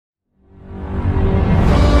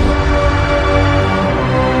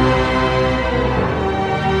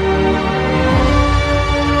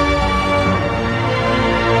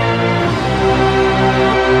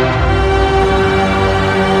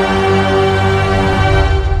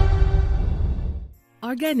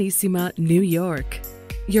Arganissima, New York.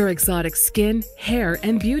 Your exotic skin, hair,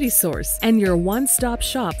 and beauty source, and your one-stop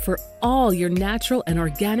shop for all your natural and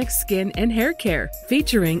organic skin and hair care,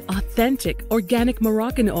 featuring authentic organic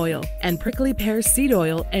Moroccan oil and prickly pear seed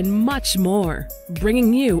oil and much more.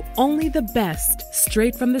 Bringing you only the best,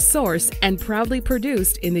 straight from the source and proudly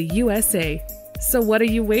produced in the USA. So what are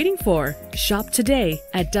you waiting for? Shop today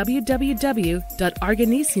at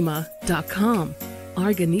www.arganissima.com.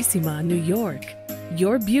 Arganissima, New York.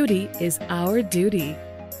 Your beauty is our duty.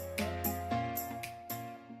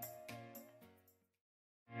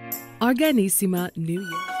 Arganissima, New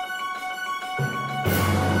York.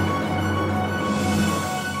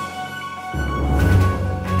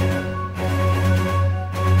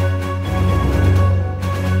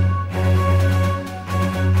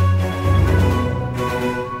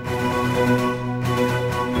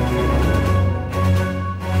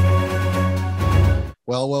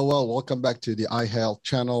 Well, welcome back to the iHealth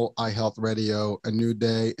channel, iHealth Radio, a new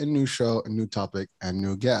day, a new show, a new topic, and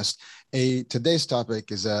new guest. Today's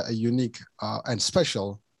topic is a unique and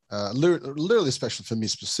special, literally special for me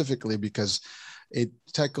specifically because it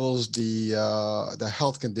tackles the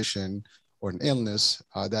health condition or an illness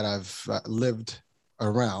that I've lived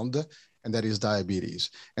around, and that is diabetes.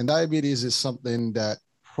 And diabetes is something that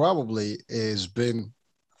probably has been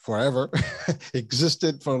forever,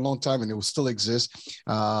 existed for a long time, and it will still exist.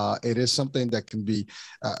 It is something that can be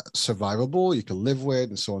survivable, you can live with,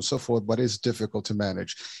 and so on and so forth, but it's difficult to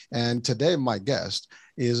manage. And today, my guest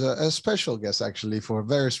is a special guest, actually, for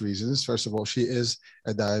various reasons. First of all, she is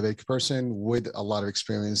a diabetic person with a lot of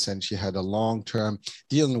experience, and she had a long-term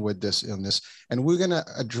dealing with this illness. And we're going to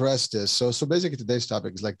address this. So basically, today's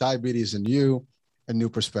topic is like diabetes and you, a new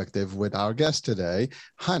perspective with our guest today,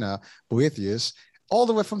 Hanna Boethius, all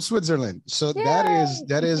the way from Switzerland. So Yay!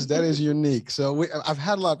 that is unique. So I've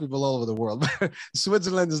had a lot of people all over the world, but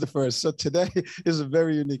Switzerland is the first. So today is a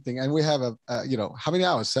very unique thing. And we have how many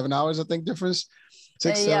hours? 7 hours, I think, difference?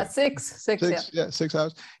 Six, yeah. 6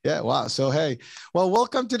 hours. Yeah. Wow. So, hey, well,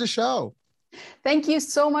 welcome to the show. Thank you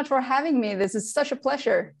so much for having me. This is such a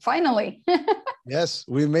pleasure. Finally. Yes,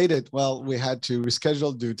 we made it. Well, we had to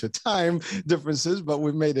reschedule due to time differences, but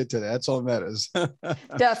we made it today. That's all that matters.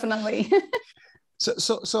 Definitely.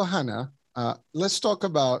 So Hanna, let's talk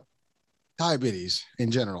about diabetes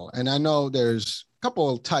in general. And I know there's a couple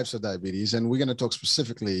of types of diabetes, and we're going to talk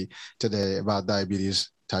specifically today about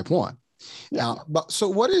diabetes type 1. Yeah. So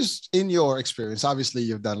what is, in your experience, obviously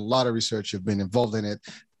you've done a lot of research, you've been involved in it.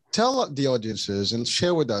 Tell the audiences and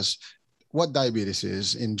share with us what diabetes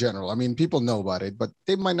is in general. I mean, people know about it, but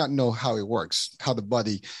they might not know how it works, how the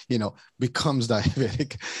body, becomes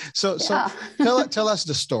diabetic. So tell us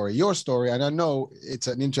the story, your story. And I know it's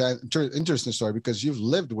an interesting story because you've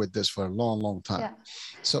lived with this for a long, long time. Yeah.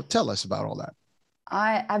 So tell us about all that.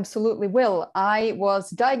 I absolutely will. I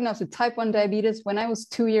was diagnosed with type 1 diabetes when I was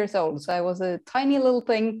 2 years old. So I was a tiny little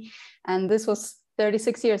thing. And this was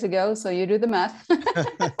 36 years ago. So you do the math.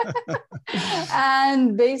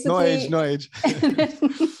 And basically, no age.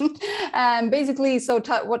 And basically, so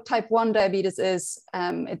what type 1 diabetes is,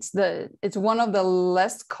 it's one of the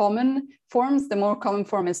less common forms. The more common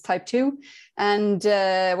form is type 2. And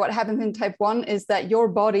what happens in type 1 is that your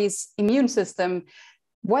body's immune system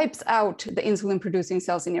wipes out the insulin producing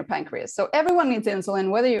cells in your pancreas. So everyone needs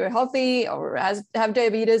insulin, whether you're healthy or have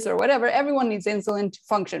diabetes or whatever, everyone needs insulin to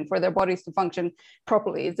function, for their bodies to function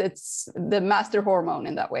properly. It's the master hormone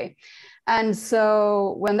in that way. And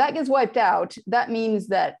so when that gets wiped out, that means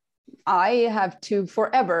that I have to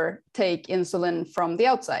forever take insulin from the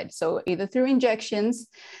outside. So either through injections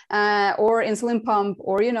or insulin pump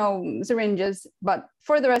or, syringes. But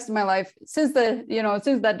for the rest of my life, since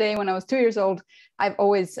that day when I was 2 years old, I've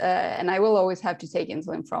always, and I will always have to take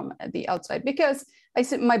insulin from the outside because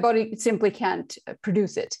my body simply can't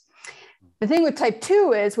produce it. The thing with type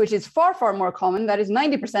 2 is, which is far, far more common, that is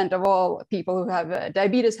 90% of all people who have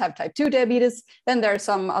diabetes have type 2 diabetes. Then there are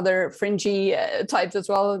some other fringy types as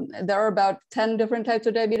well. There are about 10 different types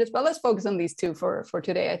of diabetes, but let's focus on these two for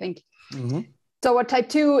today, I think. Mm-hmm. So what type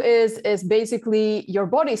 2 is basically your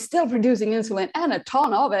body still producing insulin and a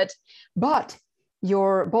ton of it, but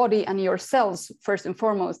your body and your cells, first and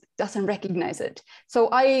foremost, doesn't recognize it. So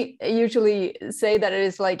I usually say that it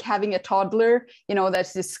is like having a toddler,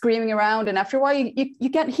 that's just screaming around. And after a while, you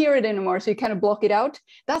can't hear it anymore. So you kind of block it out.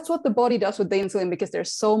 That's what the body does with the insulin because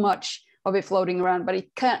there's so much of it floating around, but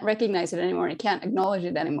it can't recognize it anymore. It can't acknowledge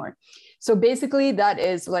it anymore. So basically, that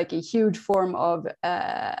is like a huge form of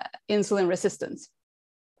insulin resistance.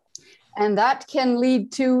 And that can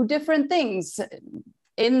lead to different things.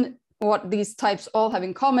 In what these types all have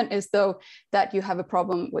in common is, though, that you have a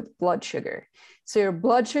problem with blood sugar. So your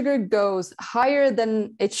blood sugar goes higher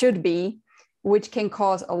than it should be, which can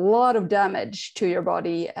cause a lot of damage to your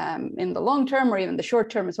body in the long term or even the short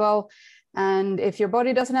term as well. And if your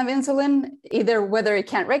body doesn't have insulin, either whether it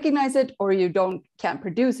can't recognize it or you can't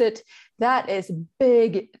produce it, that is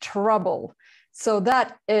big trouble. So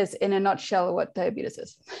that is, in a nutshell, what diabetes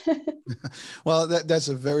is. Well, that's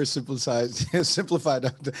a very simplified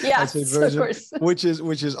Yes, version, of course. which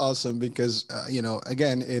is awesome because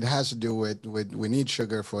again, it has to do with we need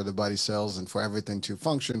sugar for the body cells and for everything to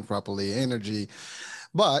function properly, energy.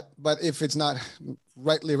 But if it's not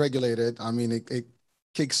rightly regulated, I mean, it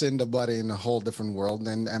kicks in the body in a whole different world,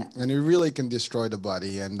 and it really can destroy the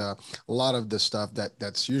body. And a lot of the stuff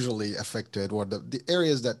that's usually affected, or the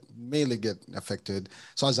areas that mainly get affected,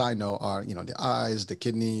 so as I know, are the eyes, the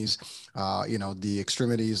kidneys, the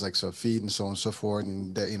extremities, like so feet and so on and so forth,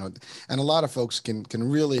 and and a lot of folks can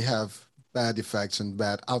really have bad effects and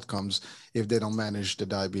bad outcomes if they don't manage the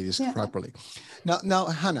diabetes properly. Now,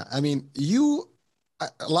 Hanna, I mean,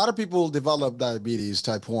 a lot of people develop diabetes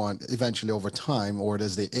type 1 eventually over time or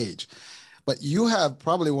as they age. But you have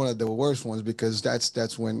probably one of the worst ones, because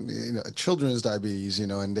that's when children's diabetes,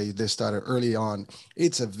 and they started early on.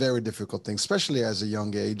 It's a very difficult thing, especially as a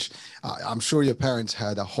young age. I'm sure your parents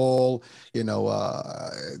had a whole,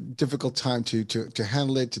 difficult time to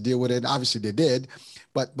handle it, to deal with it. Obviously they did,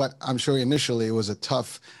 but I'm sure initially it was a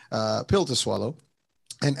tough pill to swallow.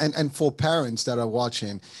 And for parents that are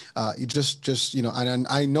watching, you just and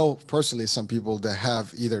I know personally some people that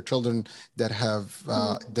have either children that have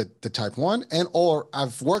the type 1, or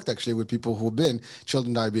I've worked actually with people who've been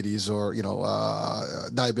children diabetes or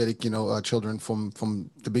diabetic children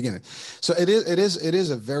from the beginning. So it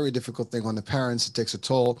is a very difficult thing on the parents. It takes a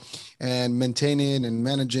toll, and maintaining and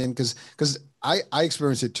managing, because I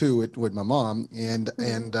experienced it too with my mom, and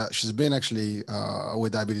she's been actually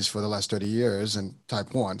with diabetes for the last 30 years, and type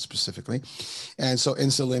 1 specifically. And so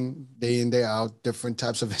insulin, day in, day out, different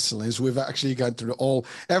types of insulins. We've actually gone through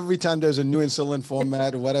every time there's a new insulin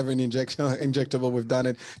format or whatever, an injectable, we've done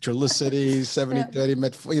it. Trulicity,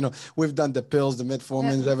 70-30, we've done the pills, the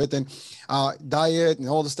metformins, everything, diet and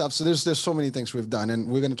all the stuff. So there's so many things we've done, and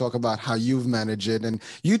we're going to talk about how you've managed it. And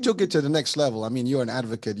you took it to the next level. I mean, you're an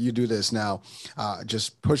advocate. You do this now.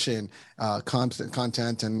 Just pushing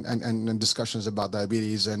content and discussions about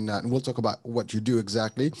diabetes, and we'll talk about what you do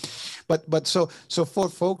exactly. But so for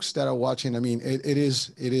folks that are watching, I mean, it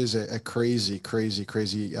is a crazy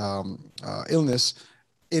illness.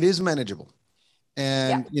 It is manageable,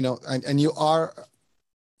 and and you are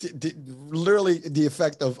literally the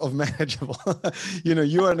effect of manageable.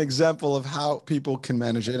 You are an example of how people can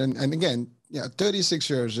manage it, and again, 36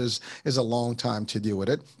 years is a long time to deal with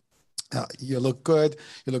it. You look good,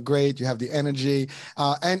 you look great, you have the energy,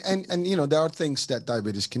 and there are things that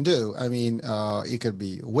diabetes can do. I mean, it could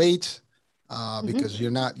be weight, because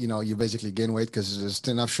you're not, you basically gain weight because there's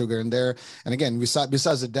enough sugar in there. And again,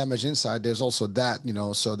 besides the damage inside, there's also that,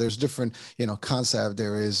 so there's different, concept.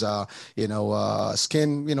 There is,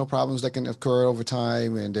 skin, problems that can occur over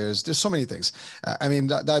time, and there's so many things. I mean,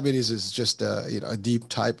 diabetes is just, a deep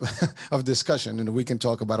type of discussion, and we can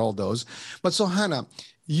talk about all those. But so Hanna,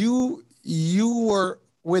 you were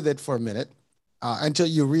with it for a minute, until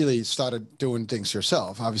you really started doing things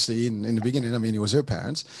yourself. Obviously, in the beginning, I mean, it was your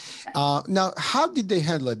parents. Now, how did they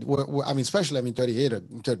handle it? I mean, especially, 38 or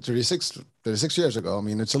 36 years ago. I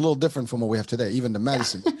mean, it's a little different from what we have today. Even the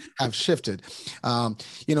medicines have shifted.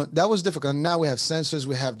 That was difficult. Now we have sensors.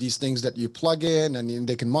 We have these things that you plug in, and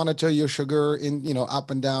they can monitor your sugar up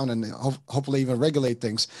and down, and hopefully even regulate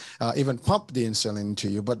things, even pump the insulin into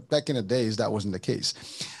you. But back in the days, that wasn't the case.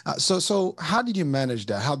 So how did you manage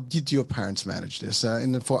that? How did your parents manage this?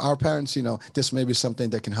 And for our parents, this may be something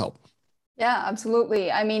that can help. Yeah,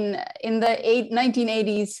 absolutely. I mean, in the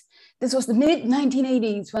 1980s, this was the mid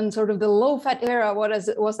 1980s when sort of the low fat era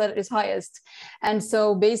was at its highest. And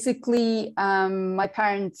so basically, my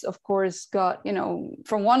parents, of course, got,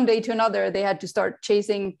 from one day to another, they had to start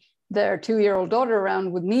chasing their 2-year-old daughter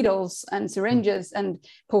around with needles and syringes and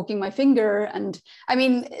poking my finger. And I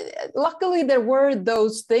mean, luckily there were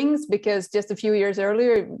those things, because just a few years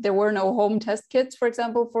earlier, there were no home test kits, for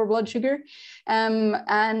example, for blood sugar.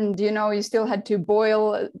 And, you still had to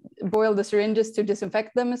boil the syringes to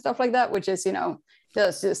disinfect them and stuff like that, which is,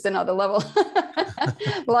 that's just another level.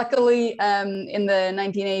 Luckily, in the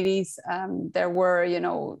 1980s, there were,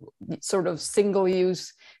 sort of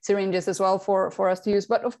single-use syringes as well for us to use.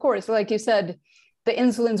 But of course, like you said, the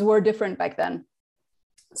insulins were different back then.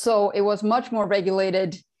 So it was much more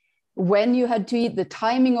regulated when you had to eat, the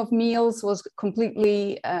timing of meals was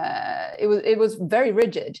completely, it was very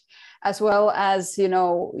rigid, as well as, you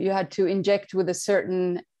know, you had to inject with a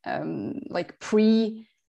certain like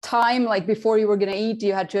time, like before you were going to eat,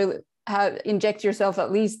 you had to inject yourself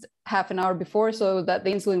at least half an hour before, so that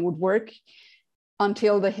the insulin would work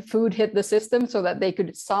until the food hit the system, so that they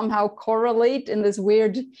could somehow correlate in this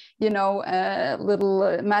weird, you know,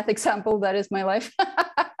 little math example that is my life.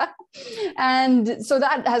 And so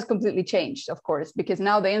that has completely changed, of course, because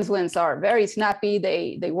now the insulins are very snappy.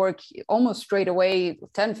 They work almost straight away,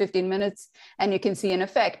 10, 15 minutes, and you can see an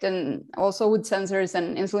effect. And also with sensors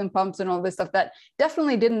and insulin pumps and all this stuff that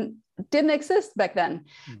definitely didn't exist back then.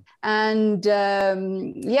 And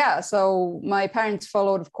yeah, so my parents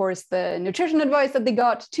followed, of course, the nutrition advice that they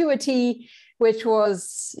got to a T, which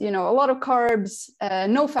was, you know, a lot of carbs,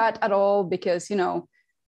 no fat at all, because, you know,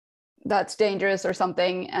 that's dangerous or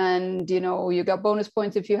something. And, you know, you got bonus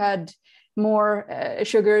points if you had more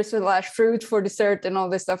sugars / fruit for dessert and all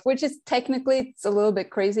this stuff, which is technically, it's a little bit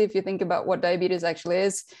crazy if you think about what diabetes actually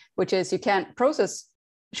is, which is you can't process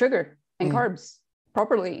sugar and carbs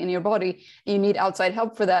properly in your body. You need outside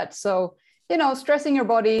help for that. So, you know, stressing your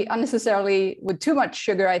body unnecessarily with too much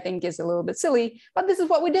sugar, I think, is a little bit silly. But this is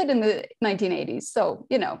what we did in the 1980s. So,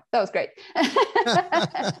 you know, that was great.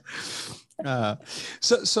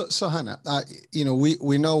 So Hanna, you know,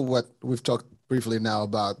 we know what we've talked briefly now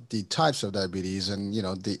about the types of diabetes and, you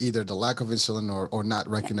know, either the lack of insulin or not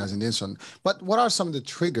recognizing the insulin. But what are some of the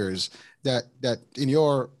triggers that in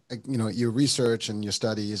your, you know, your research and your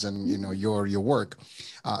studies and, you know, your work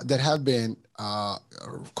that have been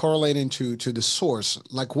correlating to the source,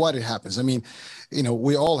 like what it happens? I mean, you know,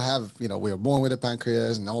 we all have, you know, we are born with a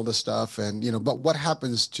pancreas and all this stuff, and, you know, but what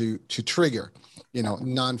happens to trigger, you know,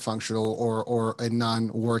 non-functional or a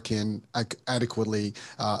non-working adequately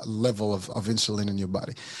level of insulin in your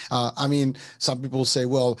body? I mean, some people say,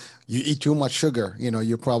 well, you eat too much sugar, you know,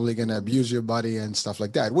 you're probably going to abuse your body and stuff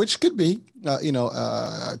like that, which could be, you know,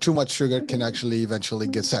 too much sugar can actually eventually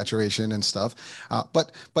get saturation and stuff.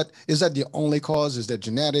 But is that the only cause? Is that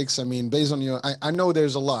genetics? I mean, based on your, I know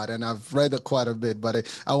there's a lot, and I've read quite a bit, but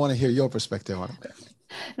I want to hear your perspective on it.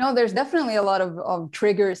 No, there's definitely a lot of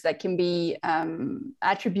triggers that can be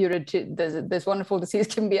attributed to this wonderful disease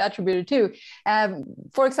can be attributed to.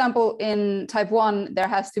 For example, in type 1, there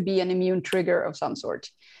has to be an immune trigger of some sort.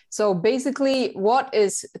 So basically, what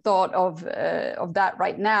is thought of that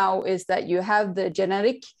right now is that you have the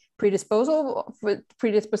genetic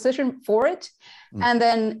predisposition for it, and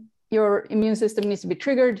then your immune system needs to be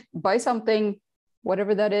triggered by something,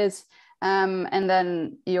 whatever that is, and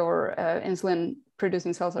then your insulin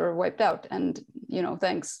producing cells are wiped out, and, you know,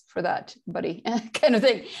 thanks for that, buddy, kind of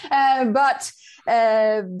thing. But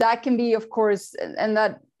that can be, of course, and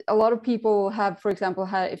that a lot of people have, for example,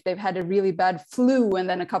 if they've had a really bad flu and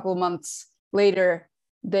then a couple of months later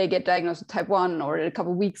they get diagnosed with type 1, or a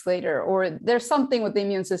couple of weeks later, or there's something with the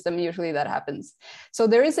immune system usually that happens. So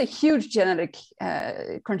there is a huge genetic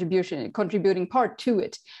contributing part to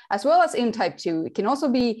it, as well as in type 2. It can also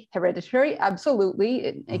be hereditary,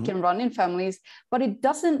 absolutely. It can run in families, but it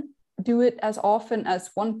doesn't do it as often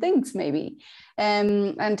as one thinks, maybe.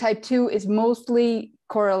 And type 2 is mostly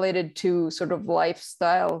correlated to sort of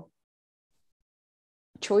lifestyle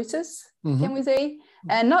choices, can we say?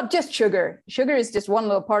 And not just sugar. Sugar is just one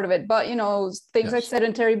little part of it, but, you know, things like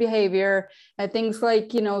sedentary behavior, things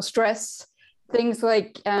like, you know, stress, things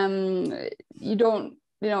like you don't,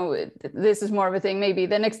 you know, this is more of a thing. Maybe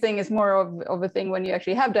the next thing is more of a thing when you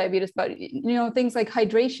actually have diabetes, but, you know, things like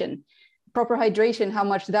hydration, proper hydration, how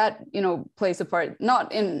much that, you know, plays a part,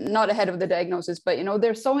 not ahead of the diagnosis, but, you know,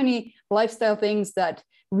 there's so many lifestyle things that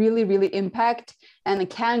really impact and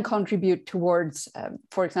can contribute towards,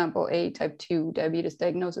 for example, a type 2 diabetes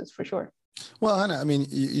diagnosis, for sure. Well, Hanna, I mean,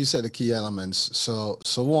 you said the key elements. So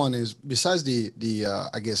one is, besides the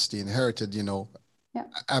I guess the inherited, you know,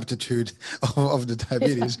 aptitude of the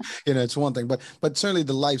diabetes, you know, it's one thing, but certainly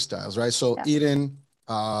the lifestyles, right? So eating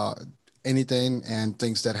anything and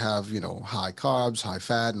things that have, you know, high carbs, high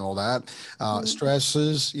fat and all that,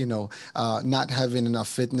 stresses, you know, not having enough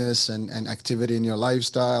fitness and activity in your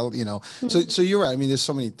lifestyle, you know. So you're right. I mean, there's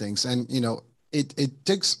so many things, and, you know, it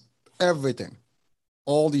takes everything,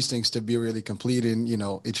 all these things to be really completing, you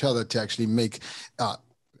know, each other to actually make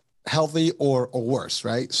healthy or worse,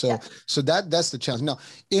 right? So that's the challenge. Now,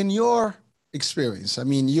 in your experience, I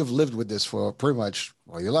mean, you've lived with this for pretty much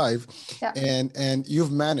all your life, and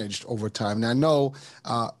you've managed over time. And I know,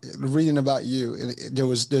 reading about you,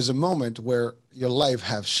 there's a moment where your life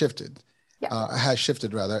has shifted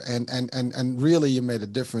rather, and really you made a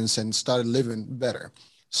difference and started living better.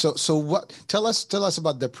 So what, tell us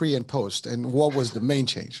about the pre and post and what was the main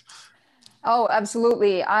change? Oh,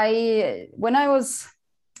 absolutely. When I was,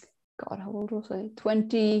 God, how old was I?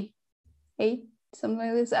 28, something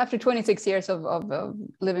like this. After 26 years of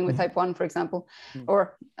living with type 1, for example,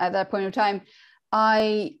 or at that point of time,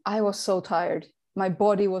 I was so tired. My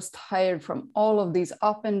body was tired from all of these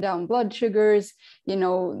up and down blood sugars,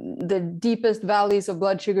 the deepest valleys of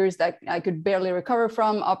blood sugars that I could barely recover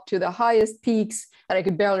from, up to the highest peaks that I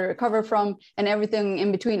could barely recover from, and everything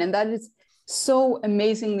in between. And that is so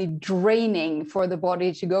amazingly draining for the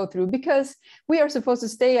body to go through, because we are supposed to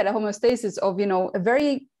stay at a homeostasis of, a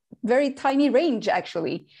very, very tiny range,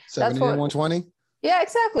 actually. 70 to 120? Yeah,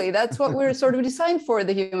 exactly. That's what we're sort of designed for,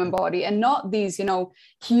 the human body, and not these,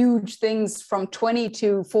 huge things from 20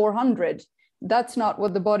 to 400. That's not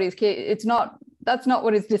what the body is. That's not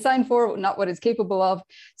what it's designed for, not what it's capable of.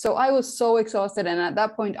 So I was so exhausted. And at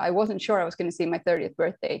that point, I wasn't sure I was going to see my 30th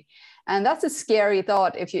birthday. And that's a scary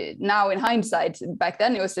thought. Now in hindsight, back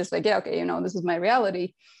then it was just like, yeah, okay, this is my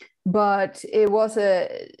reality. But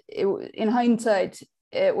in hindsight,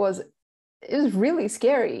 it was really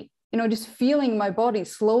scary. Just feeling my body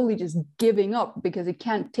slowly just giving up because it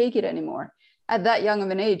can't take it anymore at that young of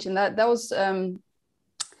an age. And that was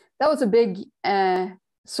a big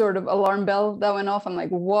sort of alarm bell that went off. I'm like,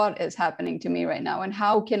 what is happening to me right now? And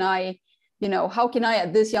how can I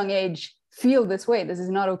at this young age feel this way? This is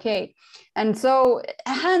not okay. And so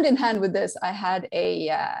hand in hand with this, I had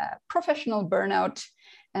a professional burnout.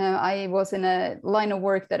 I was in a line of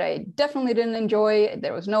work that I definitely didn't enjoy.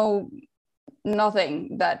 There was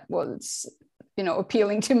nothing that was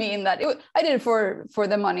appealing to me in that. I did it for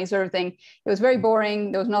the money sort of thing. It was very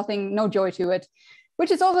boring. There was no joy to it,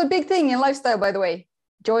 which is also a big thing in lifestyle, by the way.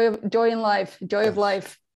 Joy in life, joy of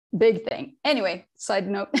life, big thing. Anyway, side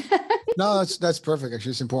note. No, that's perfect.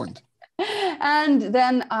 Actually, it's important. And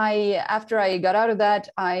then after I got out of that,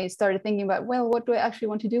 I started thinking about, well, what do I actually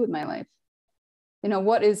want to do with my life?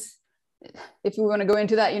 What is, if we want to go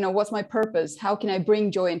into that, what's my purpose? How can I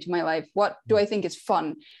bring joy into my life? What do I think is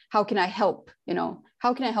fun? How can I help?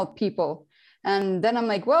 How can I help people? And then I'm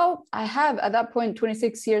like, well, I have at that point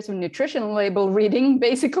 26 years of nutrition label reading,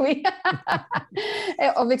 basically,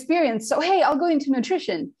 of experience. So, hey, I'll go into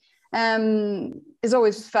nutrition. It's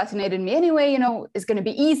always fascinated me anyway. It's going to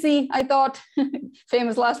be easy, I thought.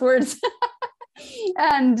 Famous last words.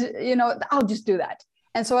 And, I'll just do that.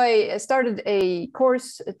 And so I started a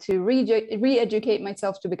course to re-educate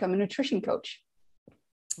myself to become a nutrition coach.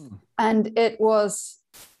 And it was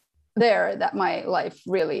there that my life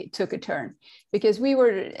really took a turn, because we were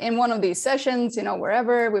in one of these sessions,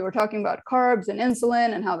 wherever we were talking about carbs and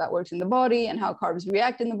insulin and how that works in the body and how carbs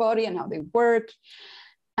react in the body and how they work.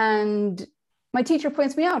 And my teacher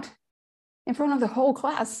points me out in front of the whole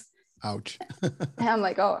class. Ouch. And I'm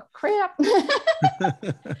like, oh, crap.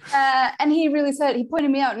 And he pointed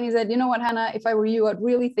me out and he said, you know what, Hanna, if I were you, I'd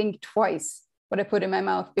really think twice what I put in my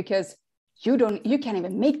mouth, because you can't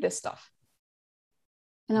even make this stuff.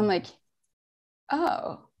 And I'm like,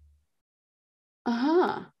 oh,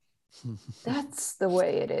 that's the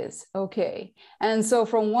way it is. Okay. And so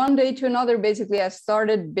from one day to another, basically, I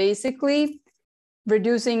started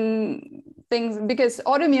reducing things, because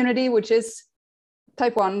autoimmunity, which is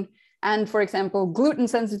type 1, and, for example, gluten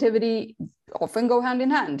sensitivity often go hand in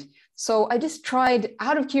hand. So I just tried,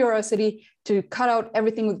 out of curiosity, to cut out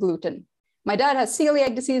everything with gluten. My dad has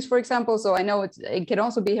celiac disease, for example, so I know it can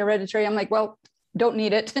also be hereditary. I'm like, well, don't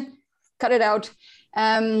need it. Cut it out.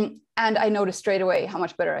 And I noticed straight away how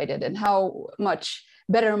much better I did, and how much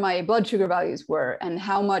better my blood sugar values were, and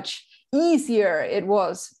how much easier it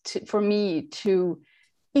was for me to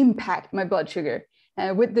impact my blood sugar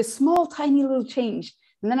with this small, tiny little change.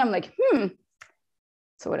 And then I'm like,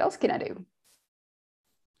 so what else can I do?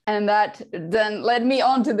 And that then led me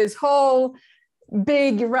on to this whole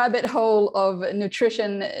big rabbit hole of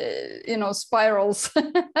nutrition, spirals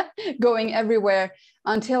going everywhere,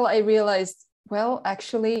 until I realized, well,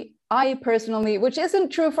 actually, I personally, which isn't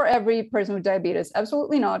true for every person with diabetes,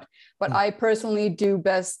 absolutely not, but I personally do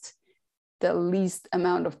best the least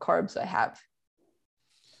amount of carbs I have.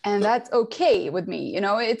 And that's okay with me,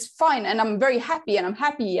 it's fine. And I'm very happy, and I'm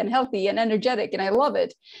happy and healthy and energetic, and I love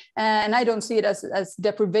it. And I don't see it as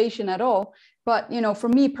deprivation at all. But, for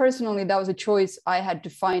me personally, that was a choice I had to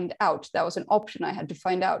find out. That was an option I had to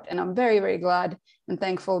find out. And I'm very, very glad and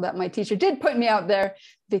thankful that my teacher did point me out there,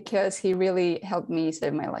 because he really helped me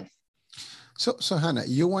save my life. So Hanna,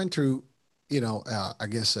 you went through, I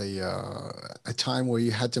guess a time where you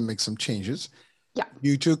had to make some changes. Yeah.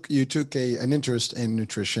 You took an interest in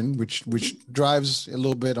nutrition, which drives a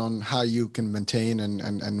little bit on how you can maintain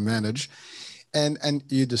and manage. And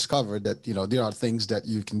you discovered that, you know, there are things that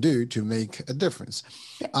you can do to make a difference.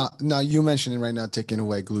 Yeah. Now you mentioned right now taking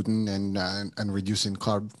away gluten and reducing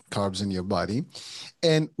carbs in your body.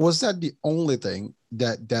 And was that the only thing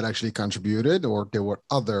that actually contributed, or there were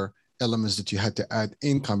other elements that you had to add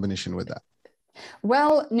in combination with that?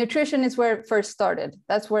 Well, nutrition is where it first started.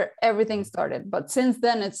 That's where everything started. But since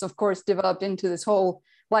then, it's of course developed into this whole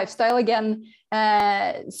lifestyle again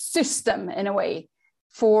system in a way,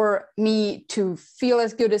 for me to feel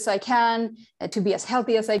as good as I can, to be as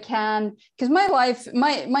healthy as I can. Because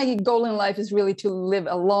my goal in life is really to live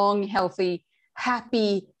a long, healthy,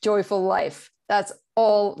 happy, joyful life. That's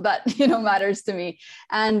all that, you know, matters to me.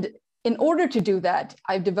 And in order to do that,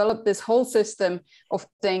 I've developed this whole system of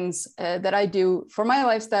things that I do for my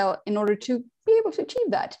lifestyle in order to be able to achieve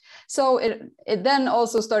that. So it then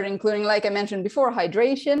also started including, like I mentioned before,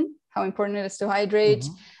 hydration, how important it is to hydrate.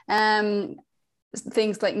 Mm-hmm.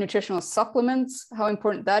 Things like nutritional supplements, how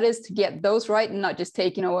important that is to get those right and not just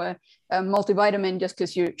take, you know, a multivitamin just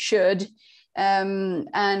because you should,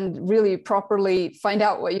 and really properly find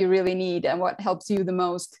out what you really need and what helps you the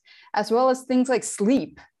most, as well as things like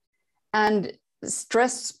sleep and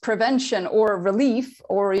stress prevention or relief,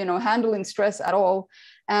 or, you know, handling stress at all,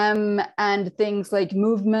 and things like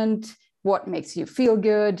movement, what makes you feel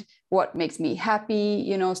good, what makes me happy,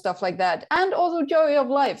 you know, stuff like that. And also joy of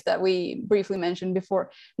life that we briefly mentioned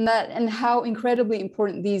before, and how incredibly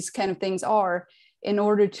important these kind of things are in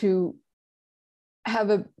order to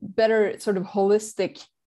have a better sort of holistic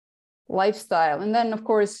lifestyle. And then, of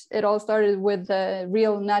course, it all started with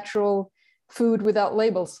real natural food without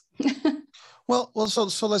labels. Well,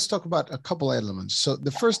 so let's talk about a couple elements. So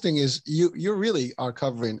the first thing is you really are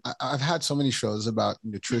covering. I've had so many shows about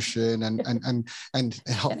nutrition and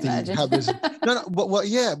healthy habits. No,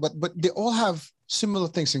 but they all have similar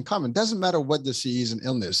things in common. Doesn't matter what the disease and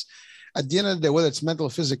illness. At the end of the day, whether it's mental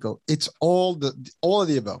or physical, it's all of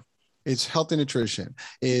the above. It's healthy nutrition,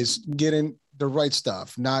 is getting the right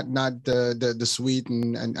stuff, not the sweet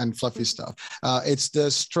and fluffy stuff. It's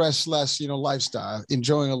the stress less, you know, lifestyle,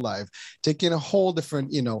 enjoying a life, taking a whole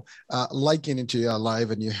different, you know, liking into your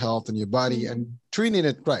life and your health and your body, and treating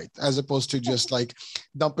it right, as opposed to just like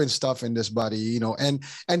dumping stuff in this body, you know, and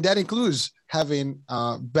that includes having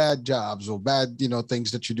bad jobs or bad, you know,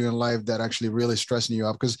 things that you do in life that actually really stressing you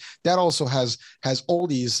out, because that also has all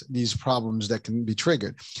these problems that can be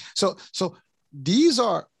triggered. So these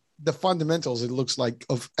are the fundamentals, it looks like,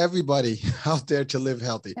 of everybody out there to live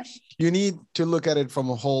healthy. Yep. You need to look at it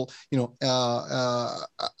from a whole, you know,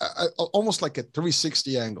 almost like a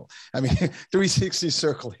 360 angle. I mean, 360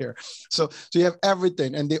 circle here. So you have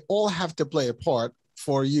everything, and they all have to play a part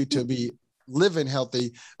for you to be living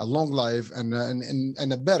healthy, a long life,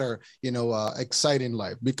 and a better, you know, exciting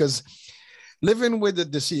life. Because living with the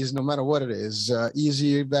disease, no matter what it is,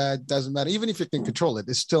 easy, bad, doesn't matter. Even if you can control it,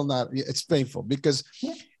 it's still not, it's painful. Because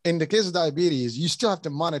in the case of diabetes, you still have to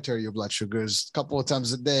monitor your blood sugars a couple of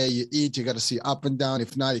times a day. You eat, you got to see up and down.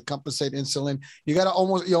 If not, you compensate insulin. You're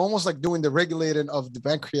almost like doing the regulating of the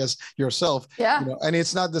pancreas yourself. Yeah. You know, and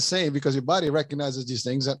it's not the same, because your body recognizes these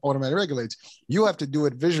things and automatically regulates. You have to do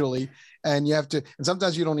it visually, and you have to, and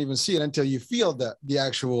sometimes you don't even see it until you feel the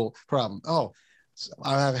actual problem. Oh,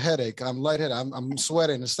 I have a headache, I'm lightheaded, I'm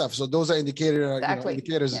sweating and stuff. So those are indicators, exactly.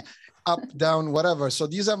 Indicators. Yeah. Up, down, whatever. So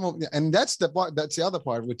these are, and that's the part, that's the other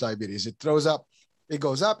part with diabetes. It throws up, it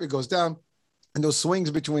goes down. And those swings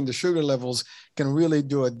between the sugar levels can really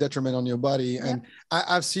do a detriment on your body. Yeah. And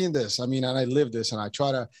I've seen this. I mean, and I live this, and I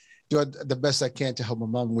try to do the best I can to help my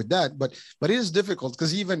mom with that. But it is difficult,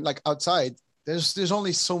 because even like outside, there's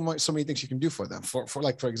only so many things you can do for them.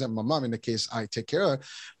 For example, my mom, in the case I take care of,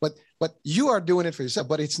 but you are doing it for yourself.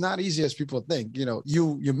 But it's not easy as people think. You know,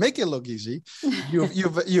 you make it look easy.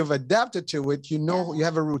 You've adapted to it. You know, you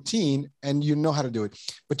have a routine and you know how to do it.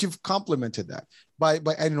 But you've complemented that by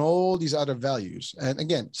adding all these other values. And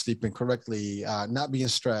again, sleeping correctly, not being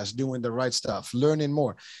stressed, doing the right stuff, learning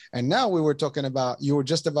more. And now you were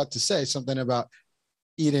just about to say something about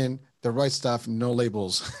eating the right stuff, no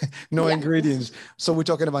labels, no ingredients. So we're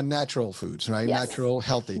talking about natural foods, right? Yes. Natural,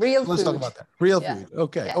 healthy. Real Let's talk about that. Real food.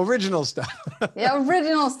 Okay. Yeah. Original stuff.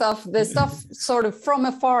 Original stuff. The stuff sort of from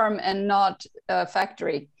a farm and not a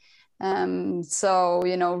factory. So,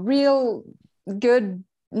 you know, real good,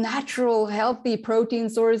 natural, healthy protein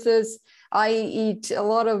sources. I eat a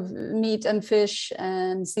lot of meat and fish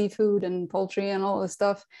and seafood and poultry and all this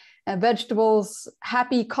stuff. Vegetables,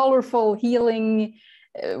 happy, colorful, healing,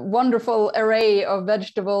 wonderful array of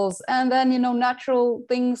vegetables. And then, you know, natural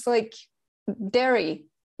things like dairy,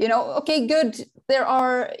 you know, okay, good. There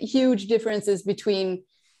are huge differences between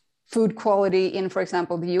food quality in, for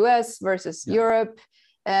example, the US versus Europe.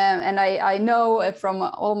 And I know from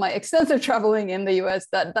all my extensive traveling in the US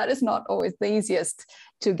that that is not always the easiest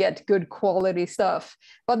to get good quality stuff.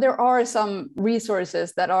 But there are some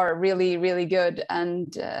resources that are really, really good,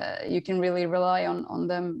 and you can really rely on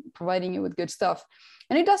them providing you with good stuff.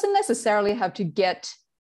 And it doesn't necessarily have to get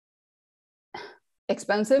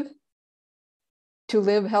expensive to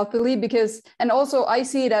live healthily, because, and also I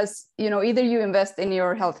see it as, either you invest in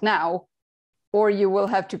your health now, or you will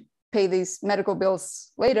have to pay these medical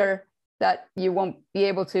bills later that you won't be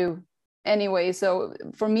able to anyway. So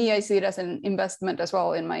for me, I see it as an investment as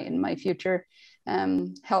well in my future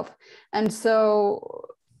health. And so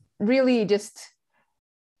really just,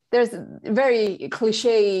 there's very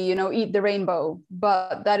cliche, eat the rainbow,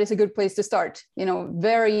 but that is a good place to start,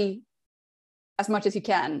 very as much as you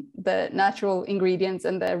can, the natural ingredients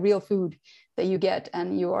and the real food that you get,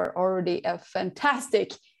 and you are already a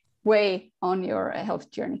fantastic way on your health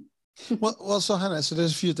journey. Well, so Hanna, so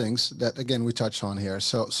there's a few things that, again, we touched on here.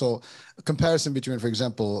 So a comparison between, for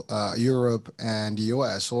example, Europe and the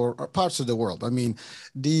US, or parts of the world. I mean,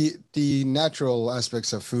 the natural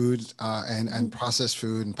aspects of food and processed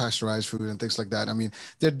food and pasteurized food and things like that, I mean,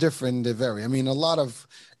 they're different, they vary. I mean, a lot of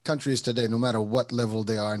countries today, no matter what level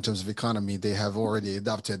they are in terms of economy, they have already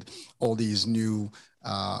adopted all these new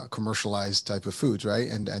commercialized type of foods, right?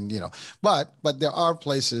 And but there are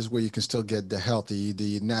places where you can still get the healthy,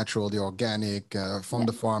 the natural, the organic from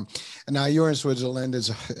the farm. And now you're in Switzerland, it's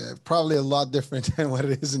probably a lot different than what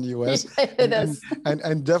it is in the US. It is.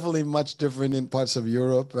 And definitely much different in parts of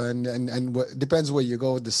Europe, and what depends where you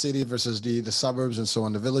go, the city versus the suburbs and so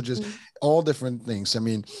on, the villages, all different things. I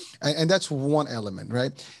mean, and that's one element,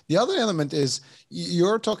 right? The other element is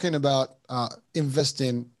you're talking about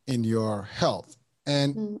investing in your health.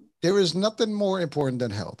 And there is nothing more important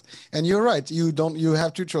than health. And you're right. You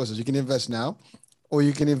have two choices. You can invest now, or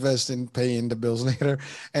you can invest in paying the bills later.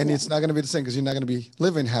 And it's not going to be the same, because you're not going to be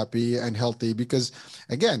living happy and healthy, because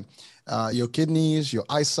again, your kidneys, your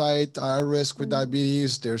eyesight are at risk with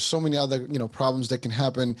diabetes. There's so many other, problems that can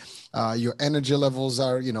happen. Your energy levels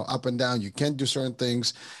are, up and down. You can't do certain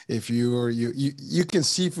things. If you can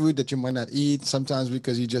see food that you might not eat sometimes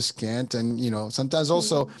because you just can't. And, sometimes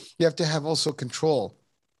also you have to have also control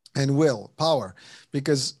and will power,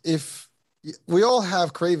 because if we all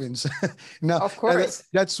have cravings now, of course,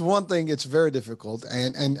 that's one thing. It's very difficult.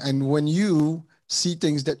 And when you see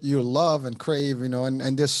things that you love and crave,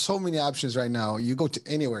 and there's so many options right now. You go to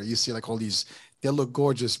anywhere, you see like all these, they look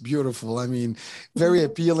gorgeous, beautiful. I mean, very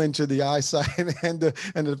appealing to the eyesight and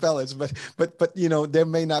the palates, but they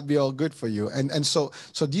may not be all good for you. And so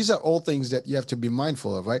these are all things that you have to be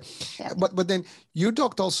mindful of, right? Yeah. But then you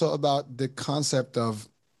talked also about the concept of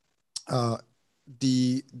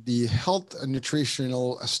the health and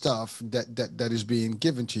nutritional stuff that is being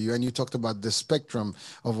given to you, and you talked about the spectrum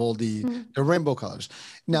of all the rainbow colors.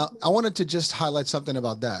 Now, I wanted to just highlight something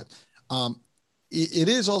about that. It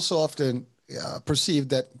is also often perceived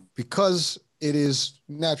that because it is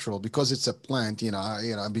natural, because it's a plant,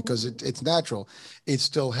 because it's natural, it's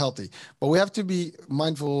still healthy. But we have to be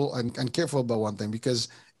mindful and careful about one thing, because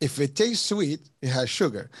if it tastes sweet, it has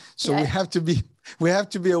sugar. So we have to be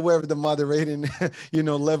aware of the moderating,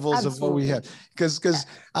 levels Absolutely. Of what we have. Because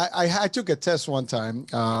I took a test one time.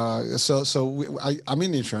 I'm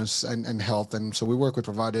in insurance and health, and so we work with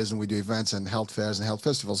providers and we do events and health fairs and health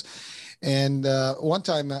festivals. And one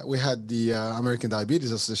time we had the American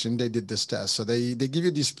Diabetes Association. They did this test. So they give you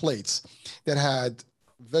these plates that had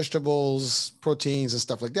vegetables, proteins, and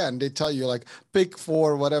stuff like that. And they tell you like, pick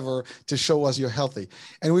 4, whatever, to show us you're healthy.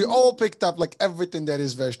 And we all picked up like everything that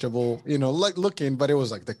is vegetable, like looking, but it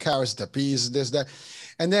was like the carrots, the peas, this, that.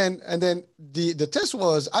 And then the test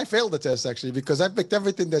was, I failed the test actually, because I picked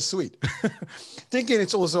everything that's sweet, thinking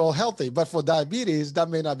it's also all healthy, but for diabetes, that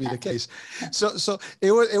may not be the case. So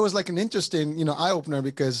it was like an interesting, eye opener,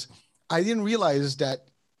 because I didn't realize that,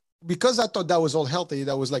 because I thought that was all healthy,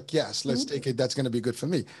 that was like, yes, let's take it. That's going to be good for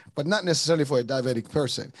me, but not necessarily for a diabetic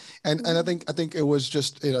person. And I think it was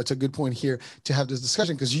just, it's a good point here to have this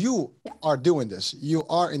discussion, because you are doing this. You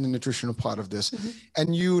are in the nutritional part of this,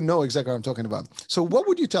 and you know exactly what I'm talking about. So what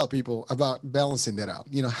would you tell people about balancing that out?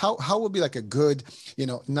 How would be like a good,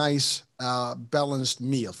 nice, balanced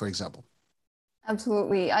meal, for example?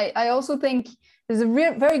 Absolutely. I also think there's a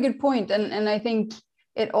very good point. And I think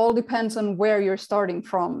it all depends on where you're starting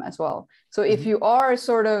from as well. So if you are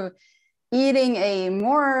sort of eating a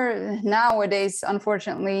more nowadays,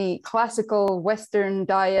 unfortunately, classical Western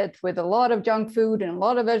diet with a lot of junk food and a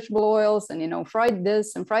lot of vegetable oils and, fried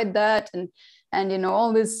this and fried that and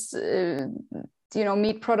all this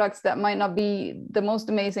meat products that might not be the most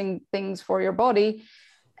amazing things for your body,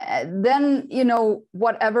 then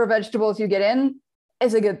whatever vegetables you get in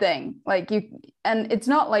is a good thing. And it's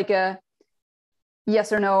not like a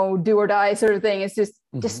yes or no, do or die sort of thing. It's just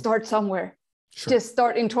start somewhere. Sure. Just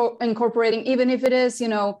start incorporating, even if it is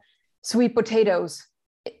sweet potatoes,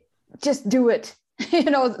 just do it.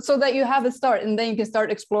 So that you have a start, and then you can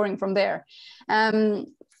start exploring from there.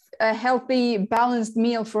 A healthy, balanced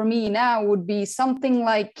meal for me now would be something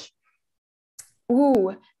like,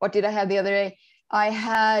 what did I have the other day? I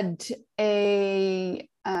had a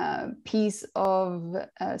piece of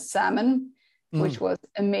salmon, which was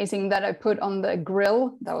amazing, that I put on the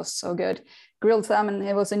grill. That was so good. Grilled salmon.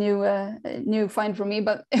 It was a new find for me,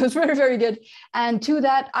 but it was very, very good. And to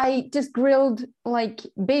that, I just grilled like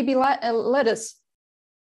baby lettuce,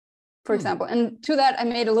 for example. And to that, I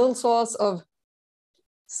made a little sauce of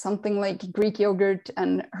something like Greek yogurt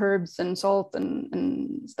and herbs and salt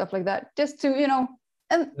and stuff like that, just to,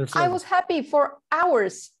 and I was happy for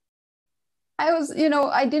hours. I was,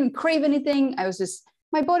 I didn't crave anything.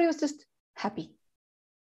 My body was just happy.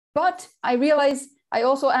 But I realized I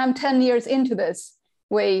also am 10 years into this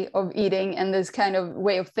way of eating and this kind of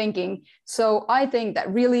way of thinking. So I think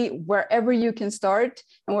that really wherever you can start,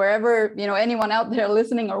 and wherever, anyone out there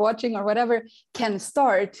listening or watching or whatever can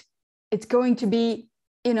start, it's going to be,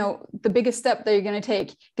 the biggest step that you're going to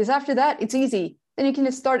take. Because after that, it's easy. Then you can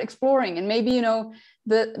just start exploring. And maybe,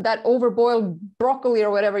 that overboiled broccoli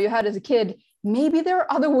or whatever you had as a kid, maybe there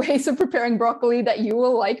are other ways of preparing broccoli that you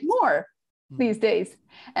will like more these days.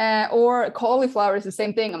 Or cauliflower is the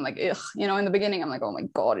same thing. I'm like, ugh, in the beginning, I'm like, oh my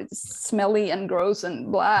God, it's smelly and gross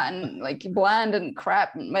and blah, and like bland and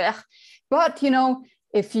crap. And bleh. But,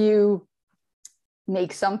 if you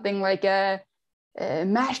make something like a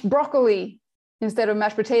mashed broccoli instead of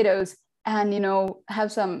mashed potatoes, and,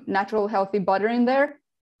 have some natural healthy butter in there,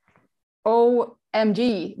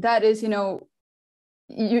 OMG, that is,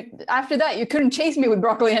 after that, you couldn't chase me with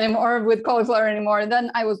broccoli anymore, with cauliflower anymore.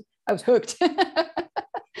 Then I was hooked.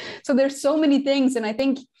 So there's so many things. And I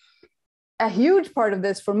think a huge part of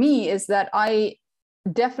this for me is that I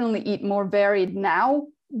definitely eat more varied now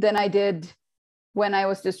than I did when I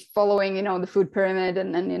was just following, the food pyramid.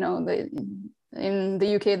 And in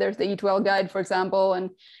the UK, there's the Eat Well guide, for example,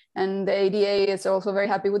 and the ADA is also very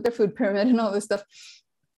happy with their food pyramid and all this stuff.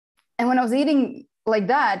 And when I was eating like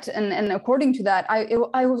that, and according to that,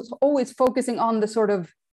 I was always focusing on the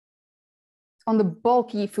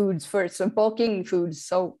bulky foods first, so bulking foods,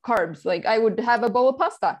 so carbs. Like I would have a bowl of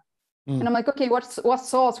pasta, and I'm like, okay, what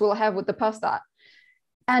sauce will I have with the pasta?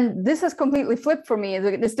 And this has completely flipped for me.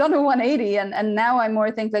 It's done a 180, and now I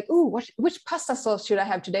more think like, ooh, which pasta sauce should I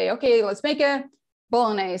have today? Okay, let's make a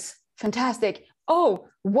bolognese. Fantastic. Oh,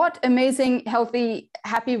 what amazing, healthy,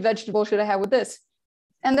 happy vegetable should I have with this?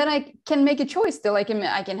 And then I can make a choice still. I can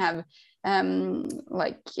have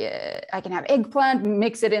I can have eggplant,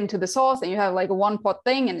 mix it into the sauce, and you have like a one pot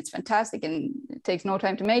thing, and it's fantastic and it takes no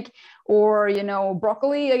time to make. Or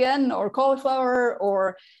broccoli again, or cauliflower,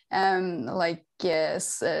 or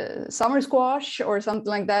summer squash or something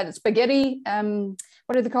like that. Spaghetti,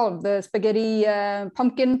 what do they call it? The spaghetti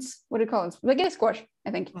pumpkins, what do you call it? Spaghetti squash,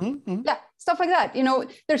 I think. Yeah, stuff like that.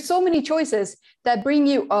 There's so many choices that bring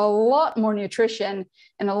you a lot more nutrition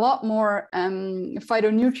and a lot more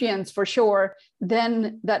phytonutrients for sure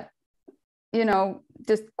than that,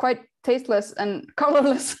 just quite tasteless and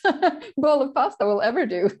colorless bowl of pasta will ever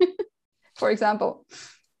do, for example.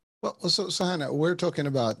 Well, so Hanna, we're talking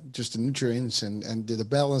about just the nutrients and the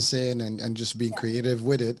balancing and just being creative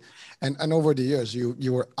with it. And over the years,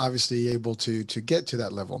 you were obviously able to get to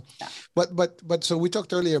that level. Yeah. But so we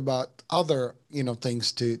talked earlier about other,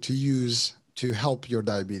 things to use to help your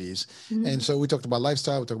diabetes. Mm-hmm. And so we talked about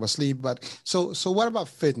lifestyle, we talked about sleep, but so what about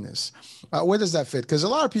fitness? Where does that fit? Because a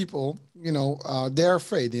lot of people, they're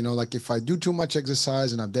afraid, like if I do too much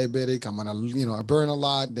exercise and I'm diabetic, I'm going to, I burn a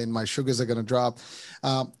lot, then my sugars are going to drop.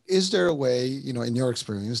 Is there a way, in your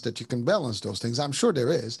experience that you can balance those things? I'm sure there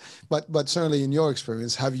is, but certainly in your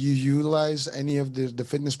experience, have you utilized any of the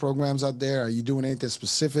fitness programs out there? Are you doing anything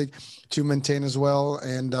specific to maintain as well?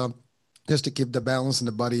 And, just to keep the balance in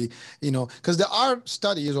the body, because there are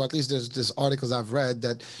studies, or at least there's articles I've read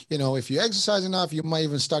that, if you exercise enough, you might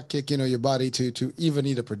even start kicking, your body to even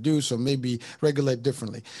either produce or maybe regulate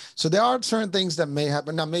differently. So there are certain things that may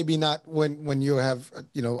happen. Now, maybe not when you have,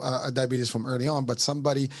 a diabetes from early on, but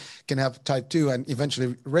somebody can have type 2 and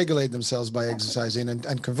eventually regulate themselves by exercising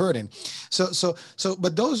and converting.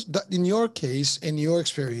 But those, in your case, in your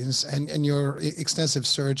experience and your extensive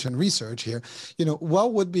search and research here,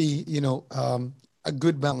 what would be, a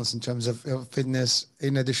good balance in terms of fitness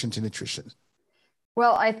in addition to nutrition?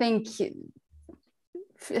 Well, I think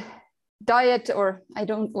diet, or I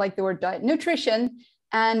don't like the word diet, nutrition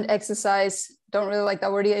and exercise, don't really like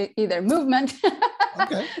that word either, movement.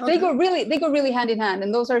 Okay. They go really hand in hand.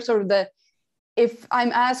 And those are sort of the, if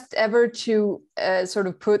I'm asked ever to sort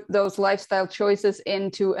of put those lifestyle choices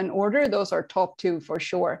into an order, those are top two for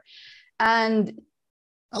sure. And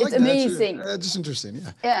it's amazing. That's interesting.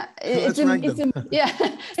 Yeah. Yeah.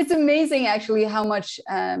 It's amazing actually how much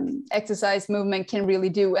exercise movement can really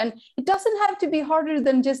do. And it doesn't have to be harder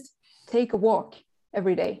than just take a walk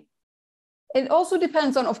every day. It also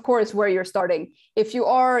depends on, of course, where you're starting. If you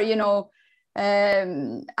are, I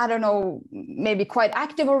don't know, maybe quite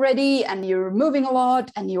active already and you're moving a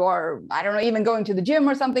lot and you are, I don't know, even going to the gym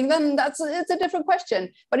or something, then it's a different question.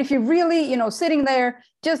 But if you're really, sitting there,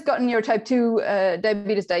 just gotten your type 2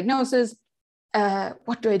 diabetes diagnosis,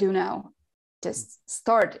 what do I do now? Just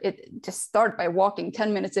start by walking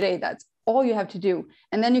 10 minutes a day. That's all you have to do.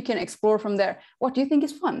 And then you can explore from there. What do you think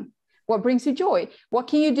is fun? What brings you joy? What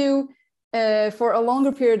can you do for a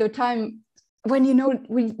longer period of time when you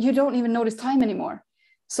don't even notice time anymore?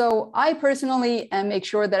 So I personally make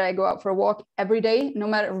sure that I go out for a walk every day, no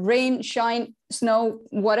matter rain, shine, snow,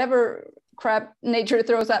 whatever crap nature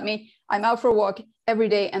throws at me. I'm out for a walk every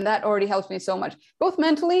day, and that already helps me so much, both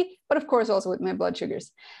mentally, but of course also with my blood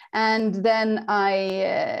sugars. And then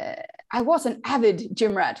I was an avid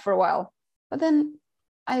gym rat for a while, but then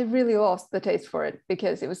I really lost the taste for it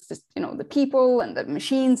because it was just, the people and the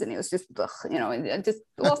machines, and it was just, I just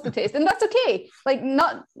lost the taste. And that's okay. Like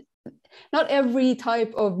not every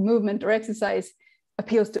type of movement or exercise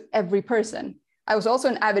appeals to every person. I was also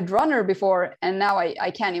an avid runner before, and now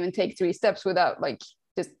I can't even take 3 steps without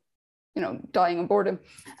just, dying of boredom.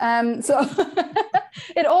 So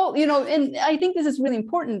it all, and I think this is really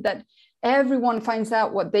important that everyone finds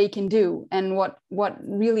out what they can do and what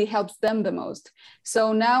really helps them the most.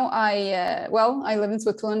 So now I live in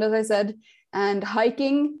Switzerland, as I said, and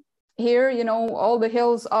hiking here, all the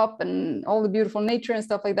hills up and all the beautiful nature and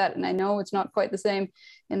stuff like that. And I know it's not quite the same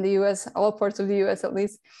in the US, all parts of the US at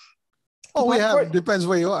least. Oh, depends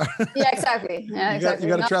where you are. Yeah, exactly. Yeah, exactly.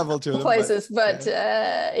 You got to travel to them, places, but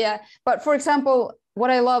But for example, what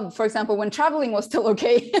I love, for example, when traveling was still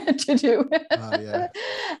okay to do,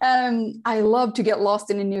 I love to get lost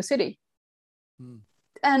in a new city.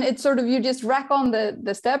 And it's sort of, you just rack on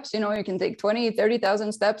the steps, you can take 20,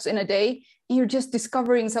 30,000 steps in a day, and you're just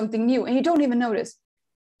discovering something new and you don't even notice.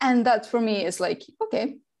 And that for me is like,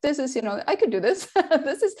 okay, this is, I could do this.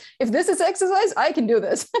 If this is exercise, I can do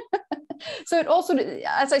this. So it also,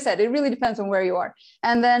 as I said, it really depends on where you are.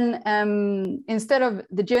 And then instead of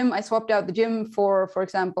the gym, I swapped out the gym for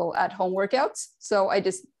example, at-home workouts. So I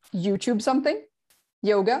just YouTube something,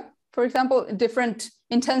 yoga, for example, different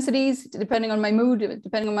intensities, depending on my mood,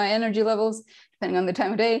 depending on my energy levels, depending on the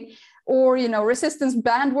time of day, or, resistance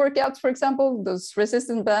band workouts, for example. Those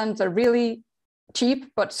resistance bands are really cheap,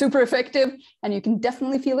 but super effective, and you can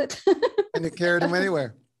definitely feel it. And you carry them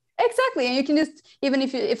anywhere. Exactly. And you can just, even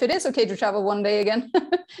if it is okay to travel one day again,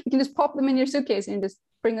 you can just pop them in your suitcase and just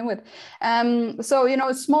bring them with. So,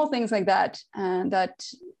 small things like that, that,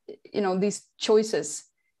 these choices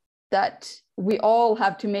that we all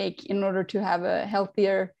have to make in order to have a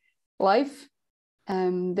healthier life,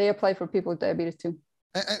 they apply for people with diabetes too.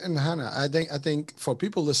 And Hanna, I think for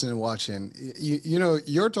people listening and watching,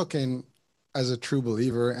 you're talking as a true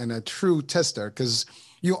believer and a true tester, because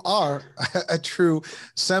you are a true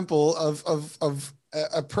sample of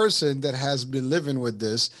a person that has been living with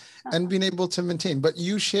this and been able to maintain. But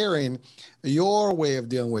you sharing your way of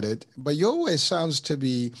dealing with it, but your way sounds to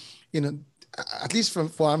be, at least from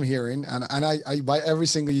what I'm hearing, and I buy every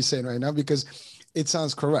single you saying right now, because it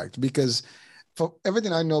sounds correct. Because for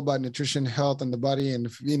everything I know about nutrition, health, and the body,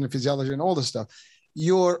 and physiology, and all this stuff,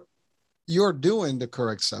 you're doing the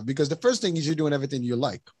correct stuff. Because the first thing is you're doing everything you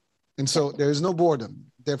like. And so there is no boredom.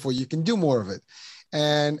 Therefore, you can do more of it.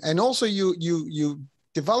 And also you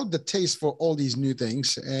develop the taste for all these new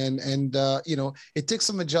things. And it takes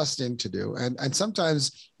some adjusting to do. And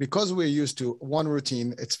sometimes, because we're used to one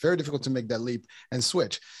routine, it's very difficult to make that leap and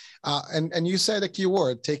switch. And you said a key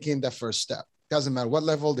word, taking that first step. Doesn't matter what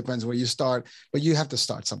level, depends where you start, but you have to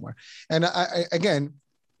start somewhere. And I again,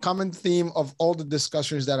 common theme of all the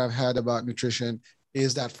discussions that I've had about nutrition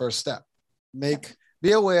is that first step.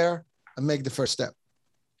 Be aware and make the first step.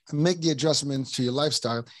 Make the adjustments to your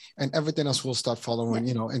lifestyle, and everything else will start following,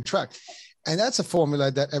 in track. And that's a formula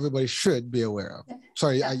that everybody should be aware of.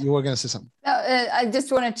 Sorry, you were going to say something. I just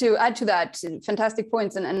wanted to add to that. Fantastic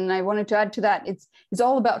points. And I wanted to add to that. It's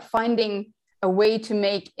all about finding a way to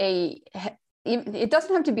make a it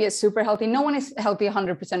doesn't have to be a super healthy. No one is healthy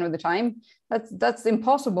 100% of the time. That's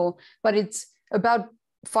impossible. But it's about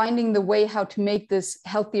finding the way how to make this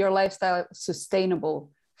healthier lifestyle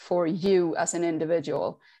sustainable for you as an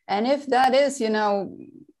individual. And if that is, I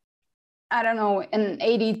don't know, an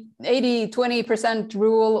 20%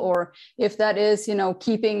 rule, or if that is,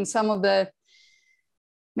 keeping some of the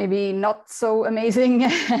maybe not so amazing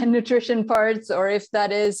nutrition parts, or if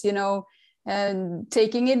that is, and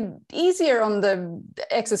taking it easier on the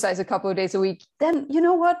exercise a couple of days a week, then you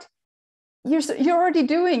know what? You're already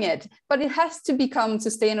doing it, but it has to become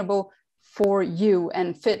sustainable for you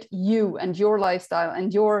and fit you and your lifestyle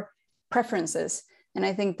and your preferences. And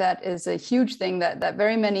I think that is a huge thing that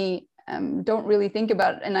very many don't really think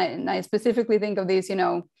about. And I specifically think of these,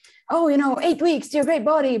 8 weeks to your great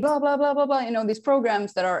body, blah, blah, blah, blah, blah, these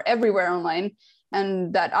programs that are everywhere online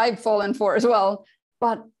and that I've fallen for as well.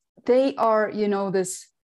 But they are, this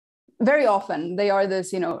very often they are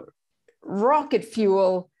this, rocket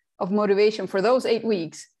fuel of motivation for those 8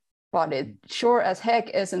 weeks, but it sure as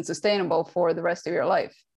heck isn't sustainable for the rest of your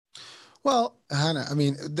life. Well, Hanna, I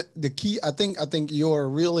mean, the key, I think you're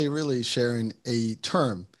really, really sharing a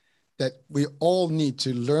term that we all need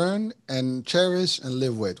to learn and cherish and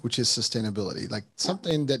live with, which is sustainability, like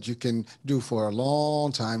something that you can do for a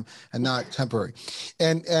long time and not temporary.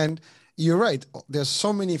 And you're right. There's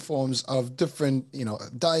so many forms of different,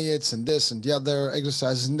 diets and this and the other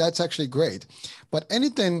exercises, and that's actually great. But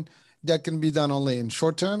anything that can be done only in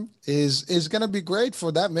short term is going to be great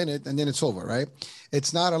for that minute, and then it's over, right?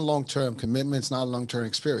 It's not a long-term commitment. It's not a long-term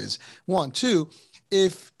experience. 1, 2,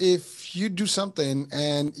 if you do something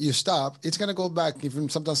and you stop, it's going to go back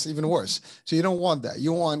sometimes even worse. So you don't want that.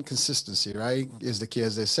 You want consistency, right? Is the key,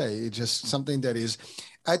 as they say. It's just something that is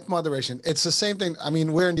at moderation. It's the same thing. I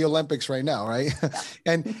mean, we're in the Olympics right now, right?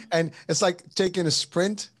 Yeah. and it's like taking a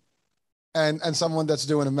sprint and someone that's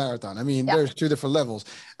doing a marathon. I mean, there's 2 different levels.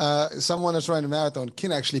 Someone that's running a marathon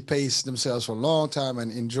can actually pace themselves for a long time and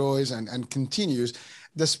enjoys and continues.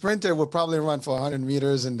 The sprinter will probably run for 100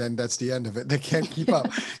 meters and then that's the end of it. They can't keep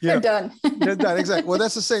up. They're done. They're done. Exactly. Well,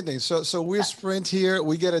 that's the same thing. So we sprint here,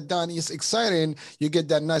 we get it done. It's exciting. You get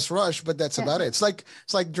that nice rush, but that's about it. It's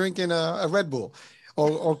like drinking a Red Bull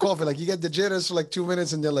or coffee. Like you get the jitters for like 2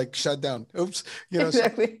 minutes and they're like shut down. Oops.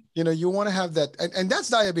 Exactly. So, you want to have that. And that's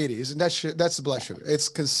diabetes. And that's the blood sugar. It's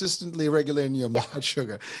consistently regulating your blood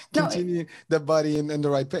sugar, continuing the body in the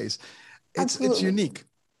right pace. It's unique.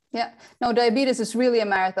 Yeah, no, diabetes is really a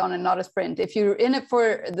marathon and not a sprint. If you're in it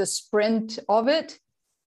for the sprint of it,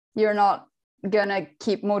 you're not gonna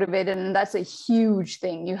keep motivated. And that's a huge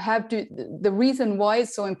thing. You have to, the reason why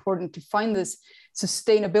it's so important to find this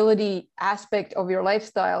sustainability aspect of your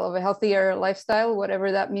lifestyle, of a healthier lifestyle,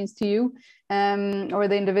 whatever that means to you or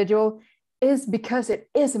the individual, is because it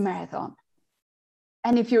is a marathon.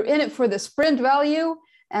 And if you're in it for the sprint value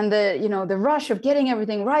and the rush of getting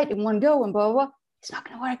everything right in one go and blah, blah, blah, it's not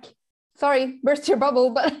going to work. Sorry, burst your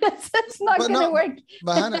bubble, but it's not going to work.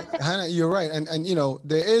 But Hanna, you're right. And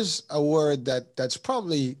there is a word that's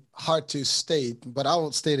probably hard to state, but I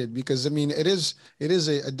will state it because, I mean, it is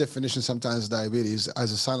a definition sometimes, diabetes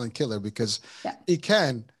as a silent killer, because it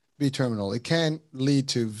can be terminal. It can lead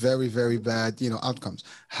to very, very bad, outcomes.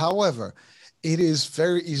 However, it is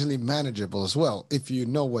very easily manageable as well if you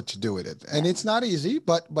know what to do with it. And it's not easy,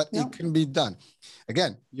 but it can be done.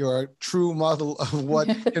 Again, you're a true model of what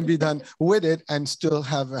can be done with it and still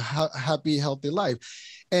have a happy, healthy life.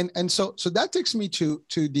 And so that takes me to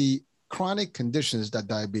the chronic conditions that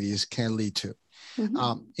diabetes can lead to.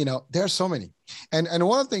 Mm-hmm. There are so many. And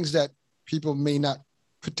one of the things that people may not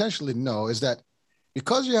potentially know is that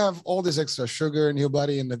because you have all this extra sugar in your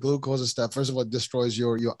body and the glucose and stuff, first of all, it destroys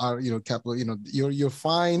your capillary, your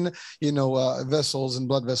fine, vessels and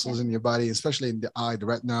blood vessels in your body, especially in the eye, the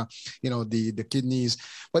retina, the kidneys,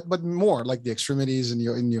 but more like the extremities and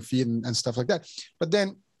in your feet and stuff like that. But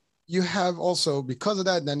then you have also, because of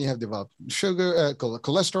that, then you have developed sugar,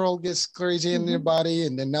 cholesterol gets crazy in your body.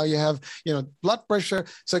 And then now you have, blood pressure.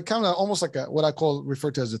 So it kind of almost like what I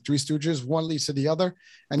refer to as the Three Stooges, one leads to the other,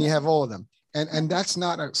 and you have all of them. And that's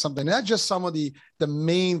not something, that's just some of the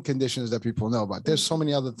main conditions that people know about. There's so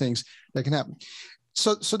many other things that can happen.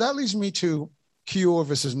 So that leads me to cure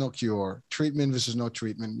versus no cure, treatment versus no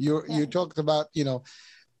treatment. You talked about,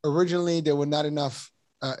 originally there were not enough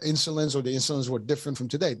insulins, or the insulins were different from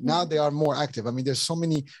today. Now they are more active. I mean, there's so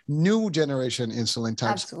many new generation insulin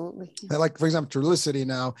types. Absolutely. Like, for example, Trulicity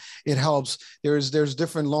now, it helps. There's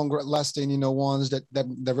different longer lasting, ones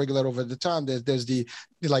that regulate over the time. There's the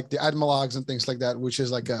like the Admalogs and things like that, which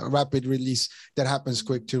is like a rapid release that happens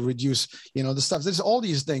quick to reduce, the stuff. There's all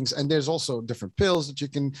these things. And there's also different pills that you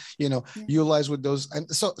can, utilize with those. And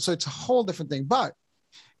so it's a whole different thing. But,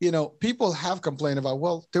 people have complained about,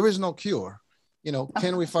 well, there is no cure.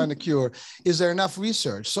 Can we find a cure? Is there enough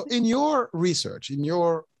research? So in your research, in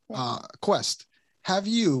your quest, have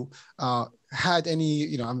you had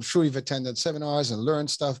any, I'm sure you've attended seminars and learned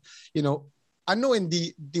stuff, I know in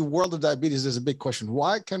the world of diabetes, there's a big question.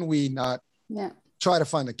 Why can we not try to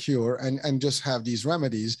find a cure and just have these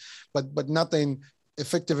remedies, but nothing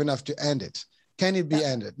effective enough to end it? Can it be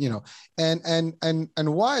ended?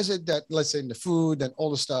 And why is it that, let's say, in the food and all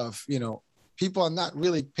the stuff, people are not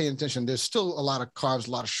really paying attention? There's still a lot of carbs,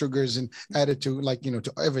 a lot of sugars and added to, like,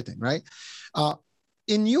 to everything, right?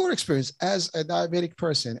 In your experience as a diabetic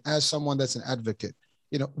person, as someone that's an advocate,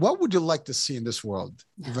 what would you like to see in this world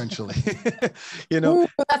eventually? Ooh,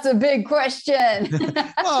 that's a big question.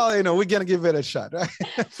 Well, we're going to give it a shot, right?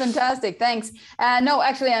 Fantastic. Thanks. No,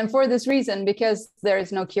 actually, and for this reason, because there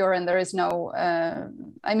is no cure and there is no,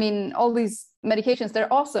 all these medications,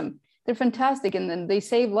 they're awesome. They're fantastic. And then they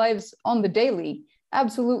save lives on the daily.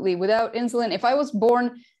 Absolutely. Without insulin, if I was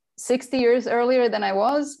born 60 years earlier than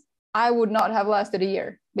I would not have lasted a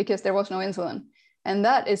year because there was no insulin. And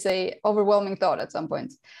that is a overwhelming thought at some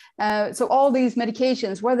point. So all these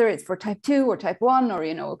medications, whether it's for type 2 or type 1 or,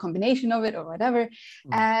 a combination of it or whatever,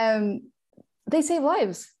 they save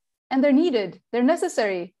lives and they're needed. They're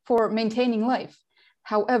necessary for maintaining life.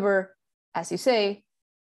 However, as you say,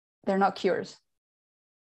 they're not cures.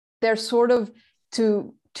 They're sort of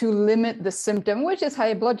to limit the symptom, which is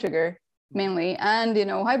high blood sugar mainly, and,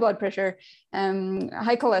 high blood pressure,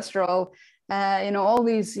 high cholesterol, all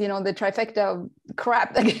these, the trifecta of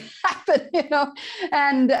crap that can happen,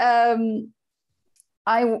 and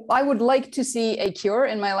I would like to see a cure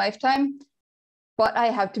in my lifetime, but I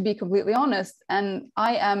have to be completely honest, and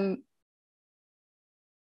I am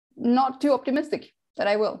not too optimistic that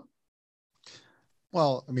I will.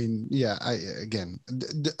 Well, I mean, yeah, I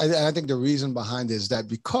think the reason behind it is that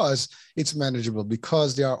because it's manageable,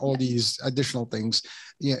 because there are all these additional things,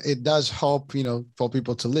 it does help, for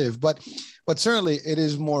people to live. But certainly it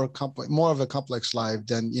is more of a complex life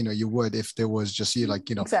than, you would if there was just,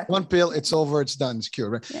 exactly. one pill, it's over, it's done, it's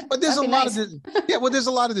cured, right? Yeah, but there's there's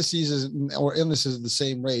a lot of diseases or illnesses at the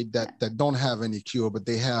same rate that don't have any cure, but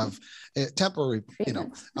they have temporary,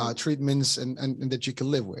 treatments and that you can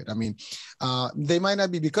live with. I mean, they might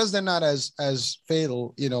not be, because they're not as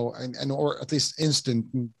fatal, and or at least instant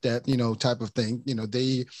death, type of thing.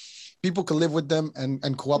 People can live with them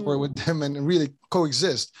and cooperate with them and really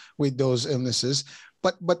coexist with those illnesses.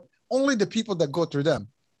 But only the people that go through them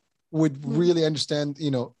would really understand,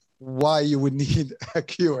 why you would need a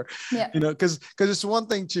cure. Yeah. Because it's one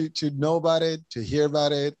thing to know about it, to hear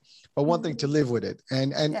about it, but one thing to live with it,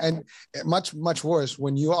 and much worse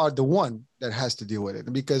when you are the one that has to deal with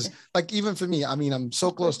it. Because like, even for me, I mean, I'm so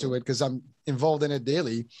close to it because I'm involved in it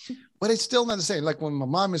daily, but it's still not the same. Like when my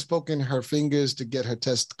mom is poking her fingers to get her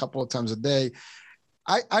test a couple of times a day,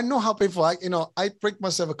 I know how painful I prick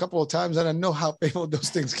myself a couple of times, and I know how painful those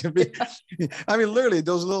things can be. I mean, literally,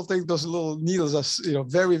 those little things, those little needles are,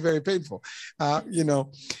 very, very painful,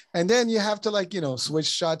 and then you have to switch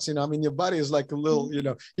shots, I mean, your body is like a little,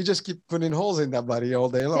 you just keep putting holes in that body all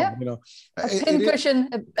day long,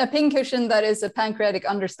 A pincushion that is a pancreatic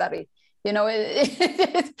understudy.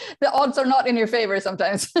 The odds are not in your favor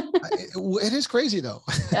sometimes. It is crazy though.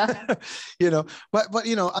 Yeah. But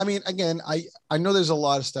I mean, again, I know there's a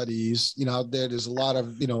lot of studies, out there. There's a lot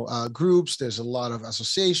of, groups, there's a lot of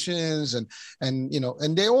associations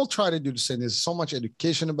and they all try to do the same. There's so much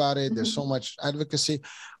education about it. There's so much advocacy,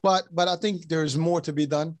 but I think there's more to be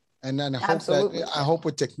done. And then I hope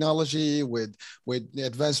with technology, with the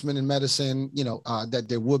advancement in medicine, that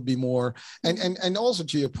there would be more. And also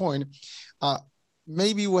to your point,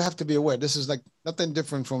 maybe we have to be aware. This is like nothing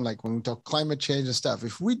different from like when we talk climate change and stuff.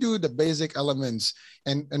 If we do the basic elements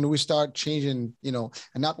and we start changing, and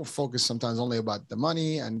not focus sometimes only about the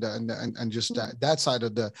money and just that side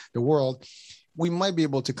of the world, we might be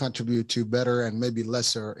able to contribute to better and maybe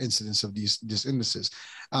lesser incidence of these illnesses.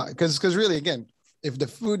 Because really, again, if the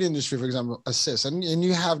food industry, for example, assists, and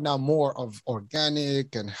you have now more of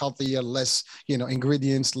organic and healthier, less,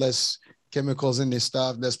 ingredients, less chemicals in this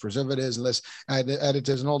stuff, less preservatives, less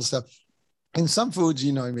additives and all the stuff. In some foods,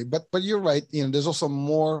 what I mean? But you're right, there's also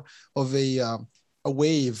more of a a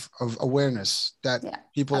wave of awareness that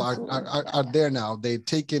people are there now. They're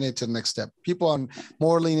taking it to the next step. People are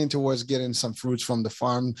more leaning towards getting some fruits from the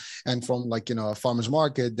farm and from like, you know, a farmer's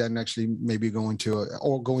market than actually maybe going to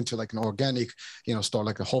like an organic, you know, store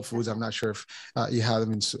like a Whole Foods. I'm not sure if you have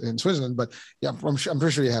them in Switzerland, but yeah, I'm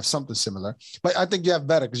pretty sure you have something similar. But I think you have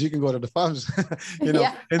better because you can go to the farms, you know,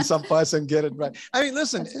 in some parts and get it right. I mean,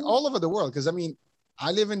 listen, all over the world, because I mean, I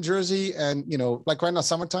live in Jersey, and, you know, like right now,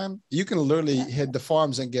 summertime, you can literally hit the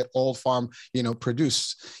farms and get all farm, you know,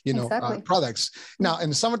 produce, you know, products. Now, in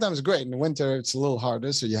the summertime, it's great. In the winter, it's a little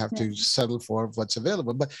harder. So you have to settle for what's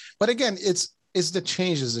available. But again, it's the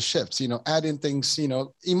changes, the shifts, you know, adding things, you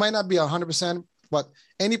know, it might not be 100%, but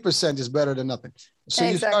any percent is better than nothing. So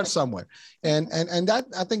you start somewhere. And that,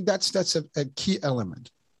 I think that's a key element.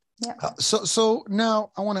 Yeah. So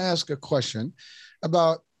now I want to ask a question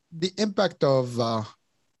about the impact of,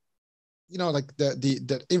 you know, like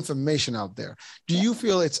the information out there. Do you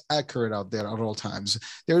feel it's accurate out there at all times?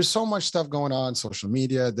 There's so much stuff going on, social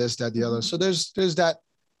media, this, that, the other. So there's that,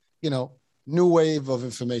 you know, new wave of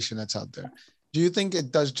information that's out there. Do you think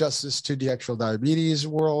it does justice to the actual diabetes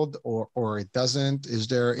world, or it doesn't? Is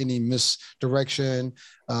there any misdirection,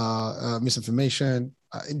 misinformation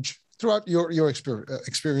throughout your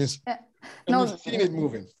experience? No, we've seen it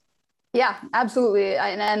moving. Yeah, absolutely.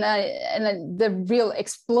 And the real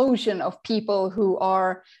explosion of people who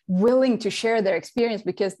are willing to share their experience,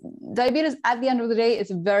 because diabetes at the end of the day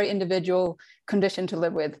is a very individual condition to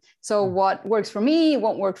live with. So what works for me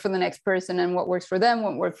won't work for the next person, and what works for them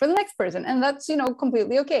won't work for the next person. And that's, you know,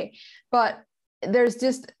 completely okay. But there's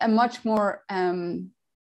just a much more,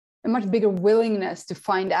 a much bigger willingness to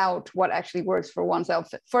find out what actually works for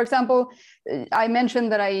oneself. For example, I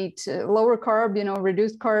mentioned that I eat lower carb, you know,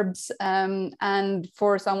 reduced carbs, and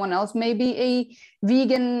for someone else, maybe a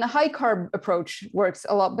vegan high carb approach works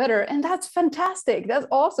a lot better. And that's fantastic. That's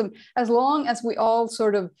awesome. As long as we all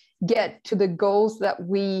sort of get to the goals that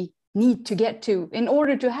we need to get to in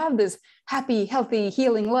order to have this happy, healthy,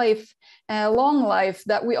 healing life, long life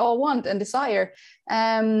that we all want and desire.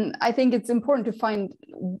 I think it's important to find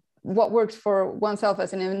what works for oneself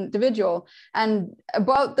as an individual. And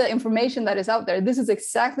about the information that is out there, this is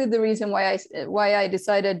exactly the reason why I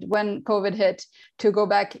decided when COVID hit to go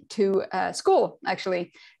back to school,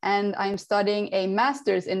 actually. And I'm studying a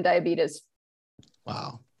master's in diabetes.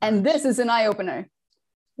 Wow. And this is an eye-opener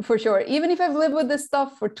for sure. Even if I've lived with this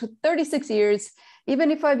stuff for 36 years,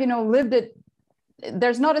 even if I've, you know, lived it,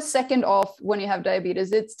 there's not a second off when you have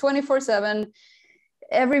diabetes. It's 24/7.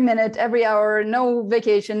 Every minute, every hour, no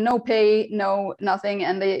vacation, no pay, no nothing.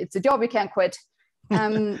 And it's a job you can't quit.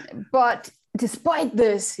 But despite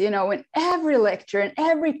this, you know, in every lecture, in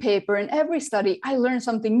every paper, in every study, I learned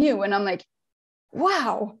something new. And I'm like,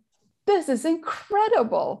 wow, this is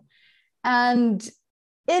incredible. And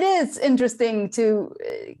it is interesting to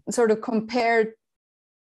sort of compare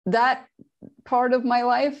that part of my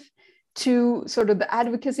life to sort of the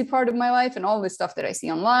advocacy part of my life and all the stuff that I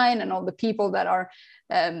see online and all the people that are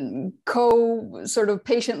sort of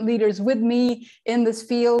patient leaders with me in this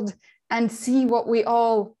field, and see what we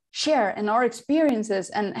all share and our experiences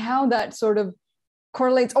and how that sort of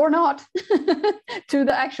correlates or not to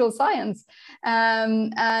the actual science.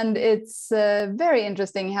 And it's very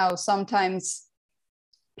interesting how sometimes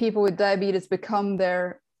people with diabetes become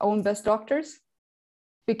their own best doctors,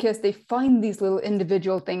 because they find these little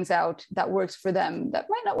individual things out that works for them that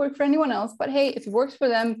might not work for anyone else. But hey, if it works for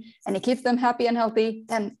them and it keeps them happy and healthy,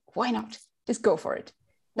 then why not? Just go for it.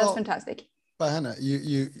 That's fantastic. But Hanna,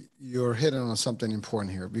 you're hitting on something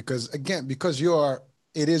important here, because again, because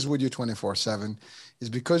it is with you 24/7, is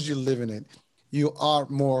because you live in it, you are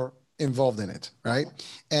more involved in it, right?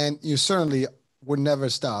 And you certainly would never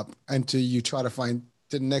stop until you try to find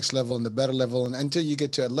the next level and the better level, and until you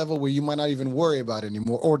get to a level where you might not even worry about it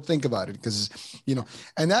anymore or think about it, because, you know,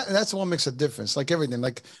 and that's what makes a difference. Like everything,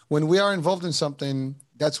 like when we are involved in something,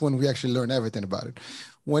 that's when we actually learn everything about it.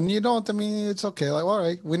 When you don't, I mean, it's okay. Like, all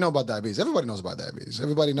right, we know about diabetes. Everybody knows about diabetes.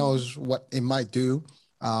 Everybody knows what it might do.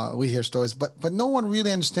 We hear stories, but no one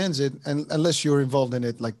really understands it unless you're involved in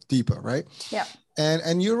it like deeper, right? Yeah.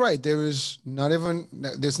 And you're right. There's never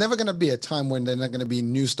going to be a time when there's not going to be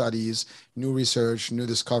new studies, new research, new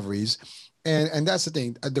discoveries. And that's the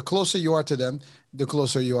thing. The closer you are to them, the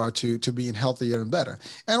closer you are to being healthier and better.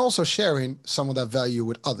 And also sharing some of that value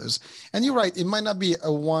with others. And you're right. It might not be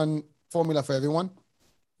a one formula for everyone,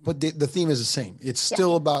 but the theme is the same. It's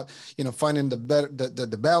still about, you know, finding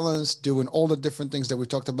the balance, doing all the different things that we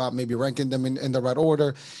talked about, maybe ranking them in the right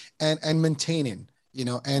order, and maintaining. You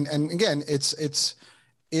know, and again, it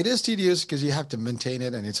is tedious because you have to maintain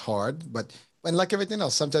it and it's hard, but and like everything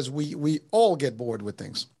else, sometimes we all get bored with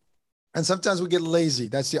things. And sometimes we get lazy.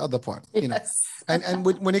 That's the other part, you know. Yes. And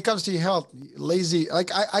when it comes to your health, lazy,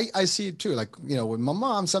 like I see it too. Like, you know, with my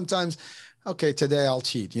mom, sometimes, okay, today I'll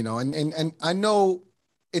cheat, you know, and I know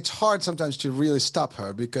it's hard sometimes to really stop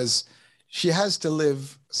her because she has to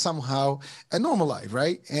live somehow a normal life,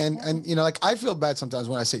 right? And you know, like I feel bad sometimes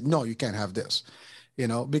when I say, no, you can't have this, you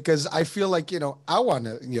know, because I feel like, you know, I want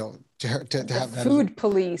to, you know, to have that food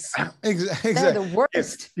police. Exactly. They're the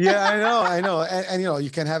worst. Yeah, I know. And you know, you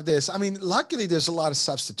can have this. I mean, luckily there's a lot of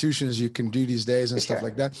substitutions you can do these days and For stuff sure.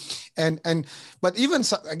 like that. But even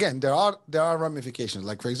so, again, there are ramifications.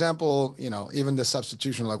 Like for example, you know, even the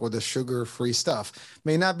substitution, like with the sugar-free stuff,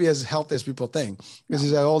 may not be as healthy as people think because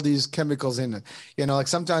there's all these chemicals in it. You know, like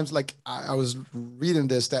sometimes, like I was reading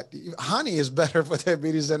this that honey is better for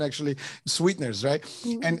diabetes than actually sweeteners, right?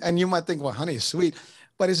 And you might think, well, honey is sweet.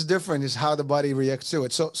 But it's different is how the body reacts to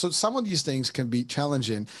it. So some of these things can be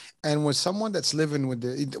challenging. And with someone that's living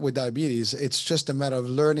with diabetes, it's just a matter of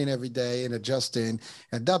learning every day and adjusting,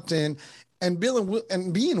 adapting, and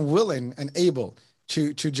being willing and able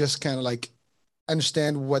to just kind of like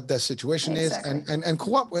understand what that situation Exactly. is and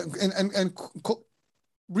cooperate and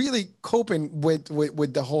really coping with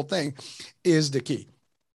the whole thing is the key.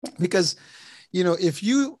 Because, you know, if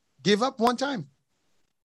you give up one time,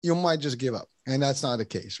 you might just give up. And that's not the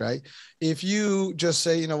case, right? If you just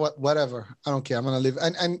say, you know what, whatever, I don't care, I'm going to live.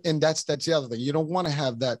 And that's the other thing. You don't want to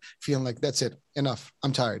have that feeling like, that's it, enough,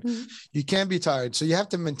 I'm tired. You can't be tired. So you have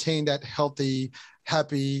to maintain that healthy,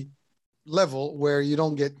 happy level where you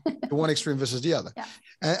don't get to one extreme versus the other. Yeah.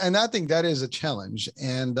 And I think that is a challenge.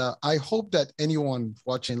 And I hope that anyone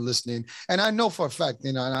watching, listening, and I know for a fact,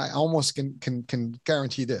 you know, and I almost can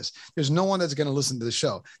guarantee this, there's no one that's going to listen to the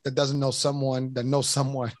show that doesn't know someone that knows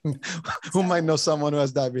someone who might know someone who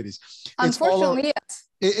has diabetes. Unfortunately, yes.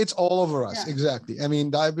 It's all over us. Yeah. Exactly. I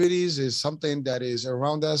mean, diabetes is something that is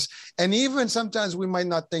around us. And even sometimes we might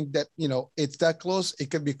not think that, you know, it's that close.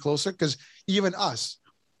 It could be closer because even us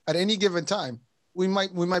at any given time, we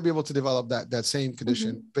might be able to develop that same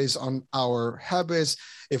condition based on our habits.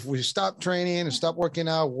 If we stop training and stop working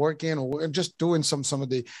out, or just doing some of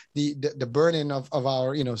the burning of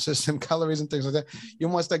our, you know, system calories and things like that, you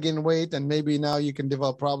must start gaining weight, and maybe now you can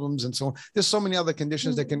develop problems and so on. There's so many other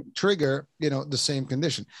conditions that can trigger, you know, the same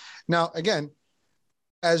condition. Now, again,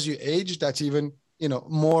 as you age, that's even, you know,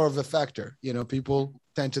 more of a factor. You know, people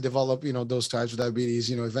tend to develop, you know, those types of diabetes,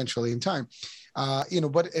 you know, eventually in time. You know,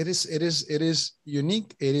 but it is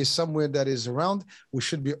unique. It is somewhere that is around. We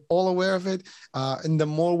should be all aware of it. And the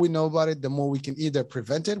more we know about it, the more we can either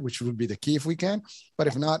prevent it, which would be the key if we can. But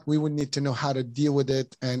if not, we would need to know how to deal with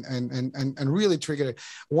it and really trigger it.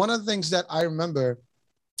 One of the things that I remember,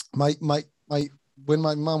 when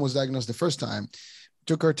my mom was diagnosed the first time,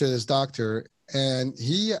 took her to this doctor, and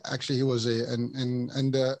he was an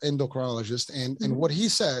endocrinologist, and what he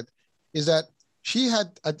said is that she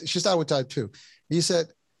started with type 2. He said,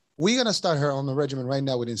 we're going to start her on the regimen right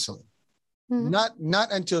now with insulin,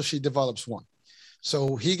 not until she develops one.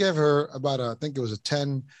 So he gave her about I think it was a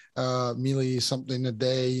 10 milli something a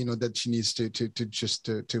day, you know, that she needs to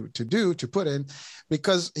put in,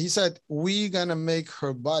 because he said, we're going to make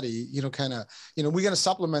her body, you know, kind of, you know, we're going to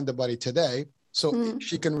supplement the body today so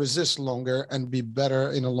she can resist longer and be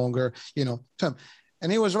better in a longer, you know, term.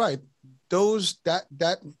 And he was right.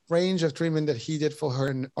 That range of treatment that he did for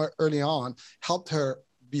her early on helped her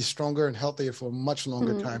be stronger and healthier for a much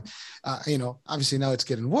longer time. You know, obviously now it's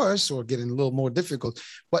getting worse or getting a little more difficult,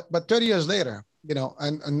 but 30 years later, you know,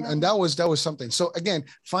 and that was something. So again,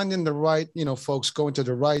 finding the right, you know, folks, going to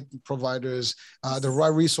the right providers, the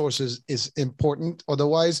right resources is important.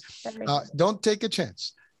 Otherwise, don't take a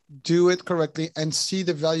chance. Do it correctly and see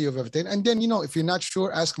the value of everything. And then, you know, if you're not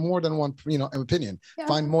sure, ask more than one, you know, opinion.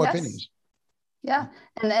 Find more opinions. Yeah.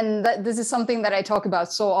 And this is something that I talk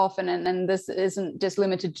about so often. And this isn't just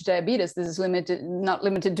limited to diabetes. This is not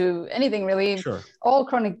limited to anything really. Sure. All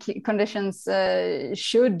chronic conditions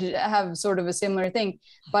should have sort of a similar thing.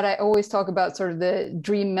 But I always talk about sort of the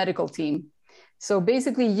dream medical team. So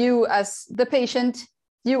basically you as the patient,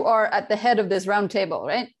 you are at the head of this round table,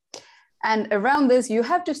 right? And around this, you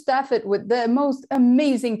have to staff it with the most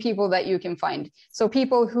amazing people that you can find. So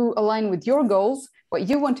people who align with your goals, what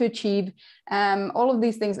you want to achieve, all of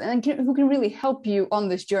these things, and who can really help you on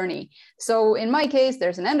this journey. So in my case,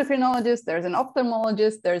 there's an endocrinologist, there's an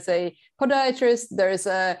ophthalmologist, there's a podiatrist, there's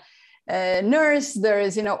a nurse,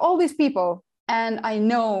 there's, you know, all these people. And I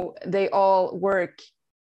know they all work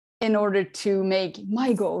in order to make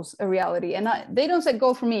my goals a reality. And they don't set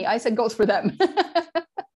goals for me, I set goals for them.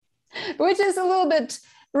 Which is a little bit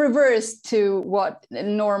reverse to what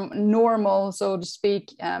normal, so to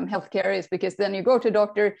speak, healthcare is, because then you go to a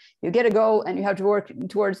doctor, you get a goal, and you have to work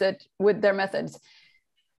towards it with their methods.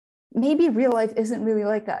 Maybe real life isn't really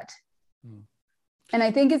like that. And I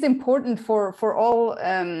think it's important for all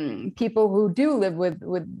people who do live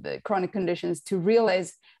with chronic conditions to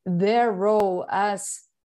realize their role as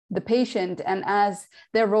the patient and as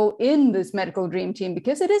their role in this medical dream team,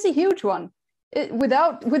 because it is a huge one.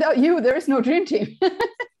 Without you, there is no dream team.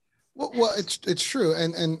 Well, it's true,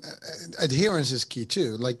 and adherence is key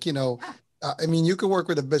too. Like, you know, I mean, you can work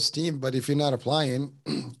with the best team, but if you're not applying,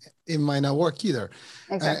 it might not work either.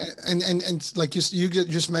 Exactly. And like you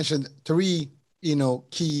just mentioned, three, you know,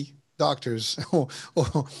 key doctors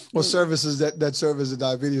or services that serve as the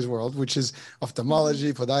diabetes world, which is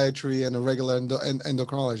ophthalmology, podiatry, and a regular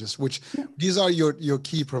endocrinologist, which these are your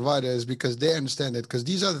key providers, because they understand it, because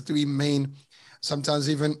these are the three main, sometimes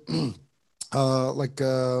even what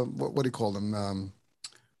do you call them?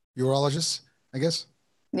 Urologists, I guess.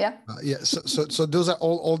 Yeah. So those are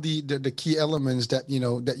all the key elements that, you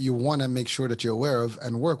know, that you want to make sure that you're aware of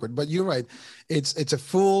and work with. But you're right, it's a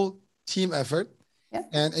full team effort,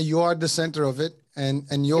 and you are the center of it,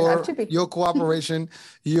 and your cooperation,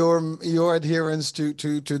 your adherence to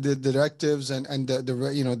the directives and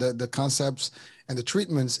the concepts and the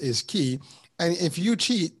treatments is key. And if you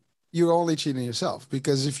cheat, you're only cheating yourself,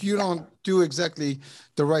 because if you don't do exactly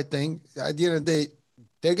the right thing, at the end of the day,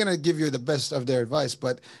 they're going to give you the best of their advice,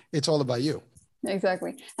 but it's all about you.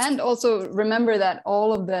 Exactly. And also remember that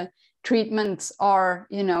all of the treatments are,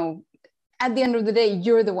 you know, at the end of the day,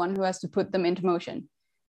 you're the one who has to put them into motion.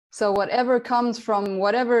 So whatever comes from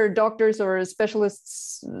whatever doctors or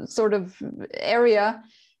specialists sort of area,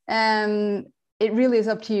 it really is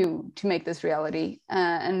up to you to make this reality.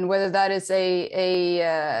 And whether that is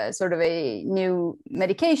a sort of a new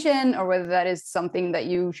medication, or whether that is something that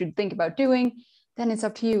you should think about doing, then it's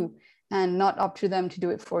up to you, and not up to them to do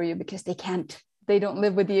it for you, because they can't. They don't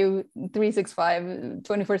live with you 365,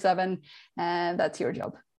 24/7, and that's your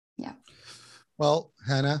job. Yeah. Well,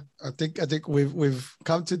 Hanna, I think we've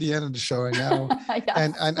come to the end of the show right now,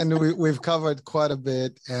 Yes. and we've covered quite a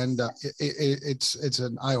bit, and it's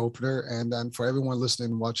an eye opener, and for everyone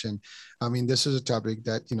listening and watching, I mean, this is a topic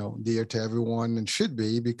that, you know, dear to everyone and should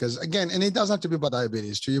be, because again, and it doesn't have to be about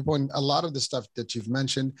diabetes. To your point, a lot of the stuff that you've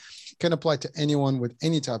mentioned can apply to anyone with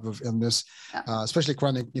any type of illness, especially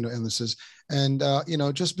chronic, you know, illnesses, and you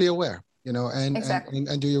know, just be aware. You know, and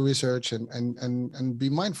do your research and be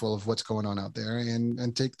mindful of what's going on out there,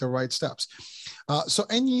 and take the right steps. So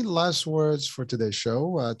any last words for today's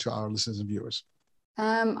show to our listeners and viewers?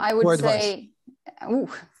 I would say,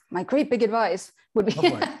 my great big advice would be,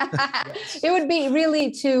 it would be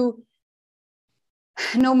really to,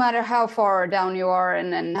 no matter how far down you are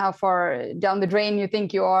and how far down the drain you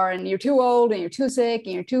think you are, and you're too old and you're too sick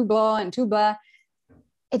and you're too blah and too blah,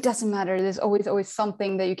 it doesn't matter. There's always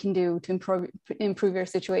something that you can do to improve your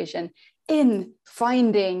situation, in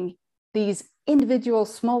finding these individual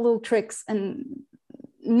small little tricks and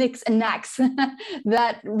nicks and knacks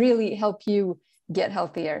that really help you get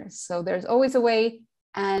healthier. So there's always a way,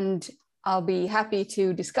 and I'll be happy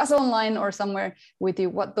to discuss online or somewhere with you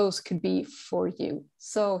what those could be for you.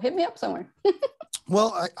 So hit me up somewhere.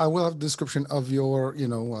 Well, I will have a description of your, you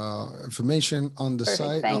know, information on the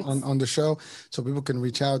site, on the show, so people can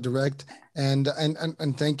reach out direct. And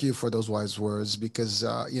thank you for those wise words, because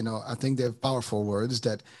you know, I think they're powerful words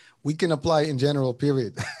that we can apply in general,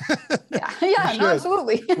 period. Yeah, no,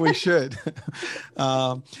 absolutely. We should.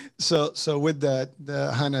 So with that,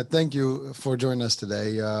 Hanna, thank you for joining us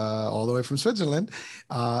today, all the way from Switzerland,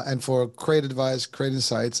 and for great advice, great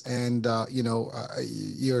insights, and you know,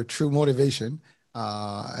 your true motivation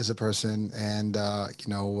as a person, and you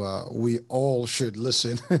know, we all should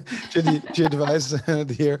listen to the advice and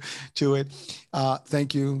adhere to it.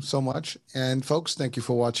 Thank you so much, and folks, thank you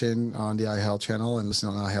for watching on the iHealth channel and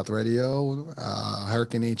listening on iHealth Radio.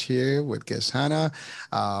 Hurricane H here with guest Hanna.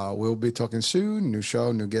 We'll be talking soon. New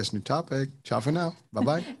show, new guest, new topic. Ciao for now. Bye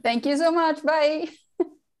bye. Thank you so much. Bye.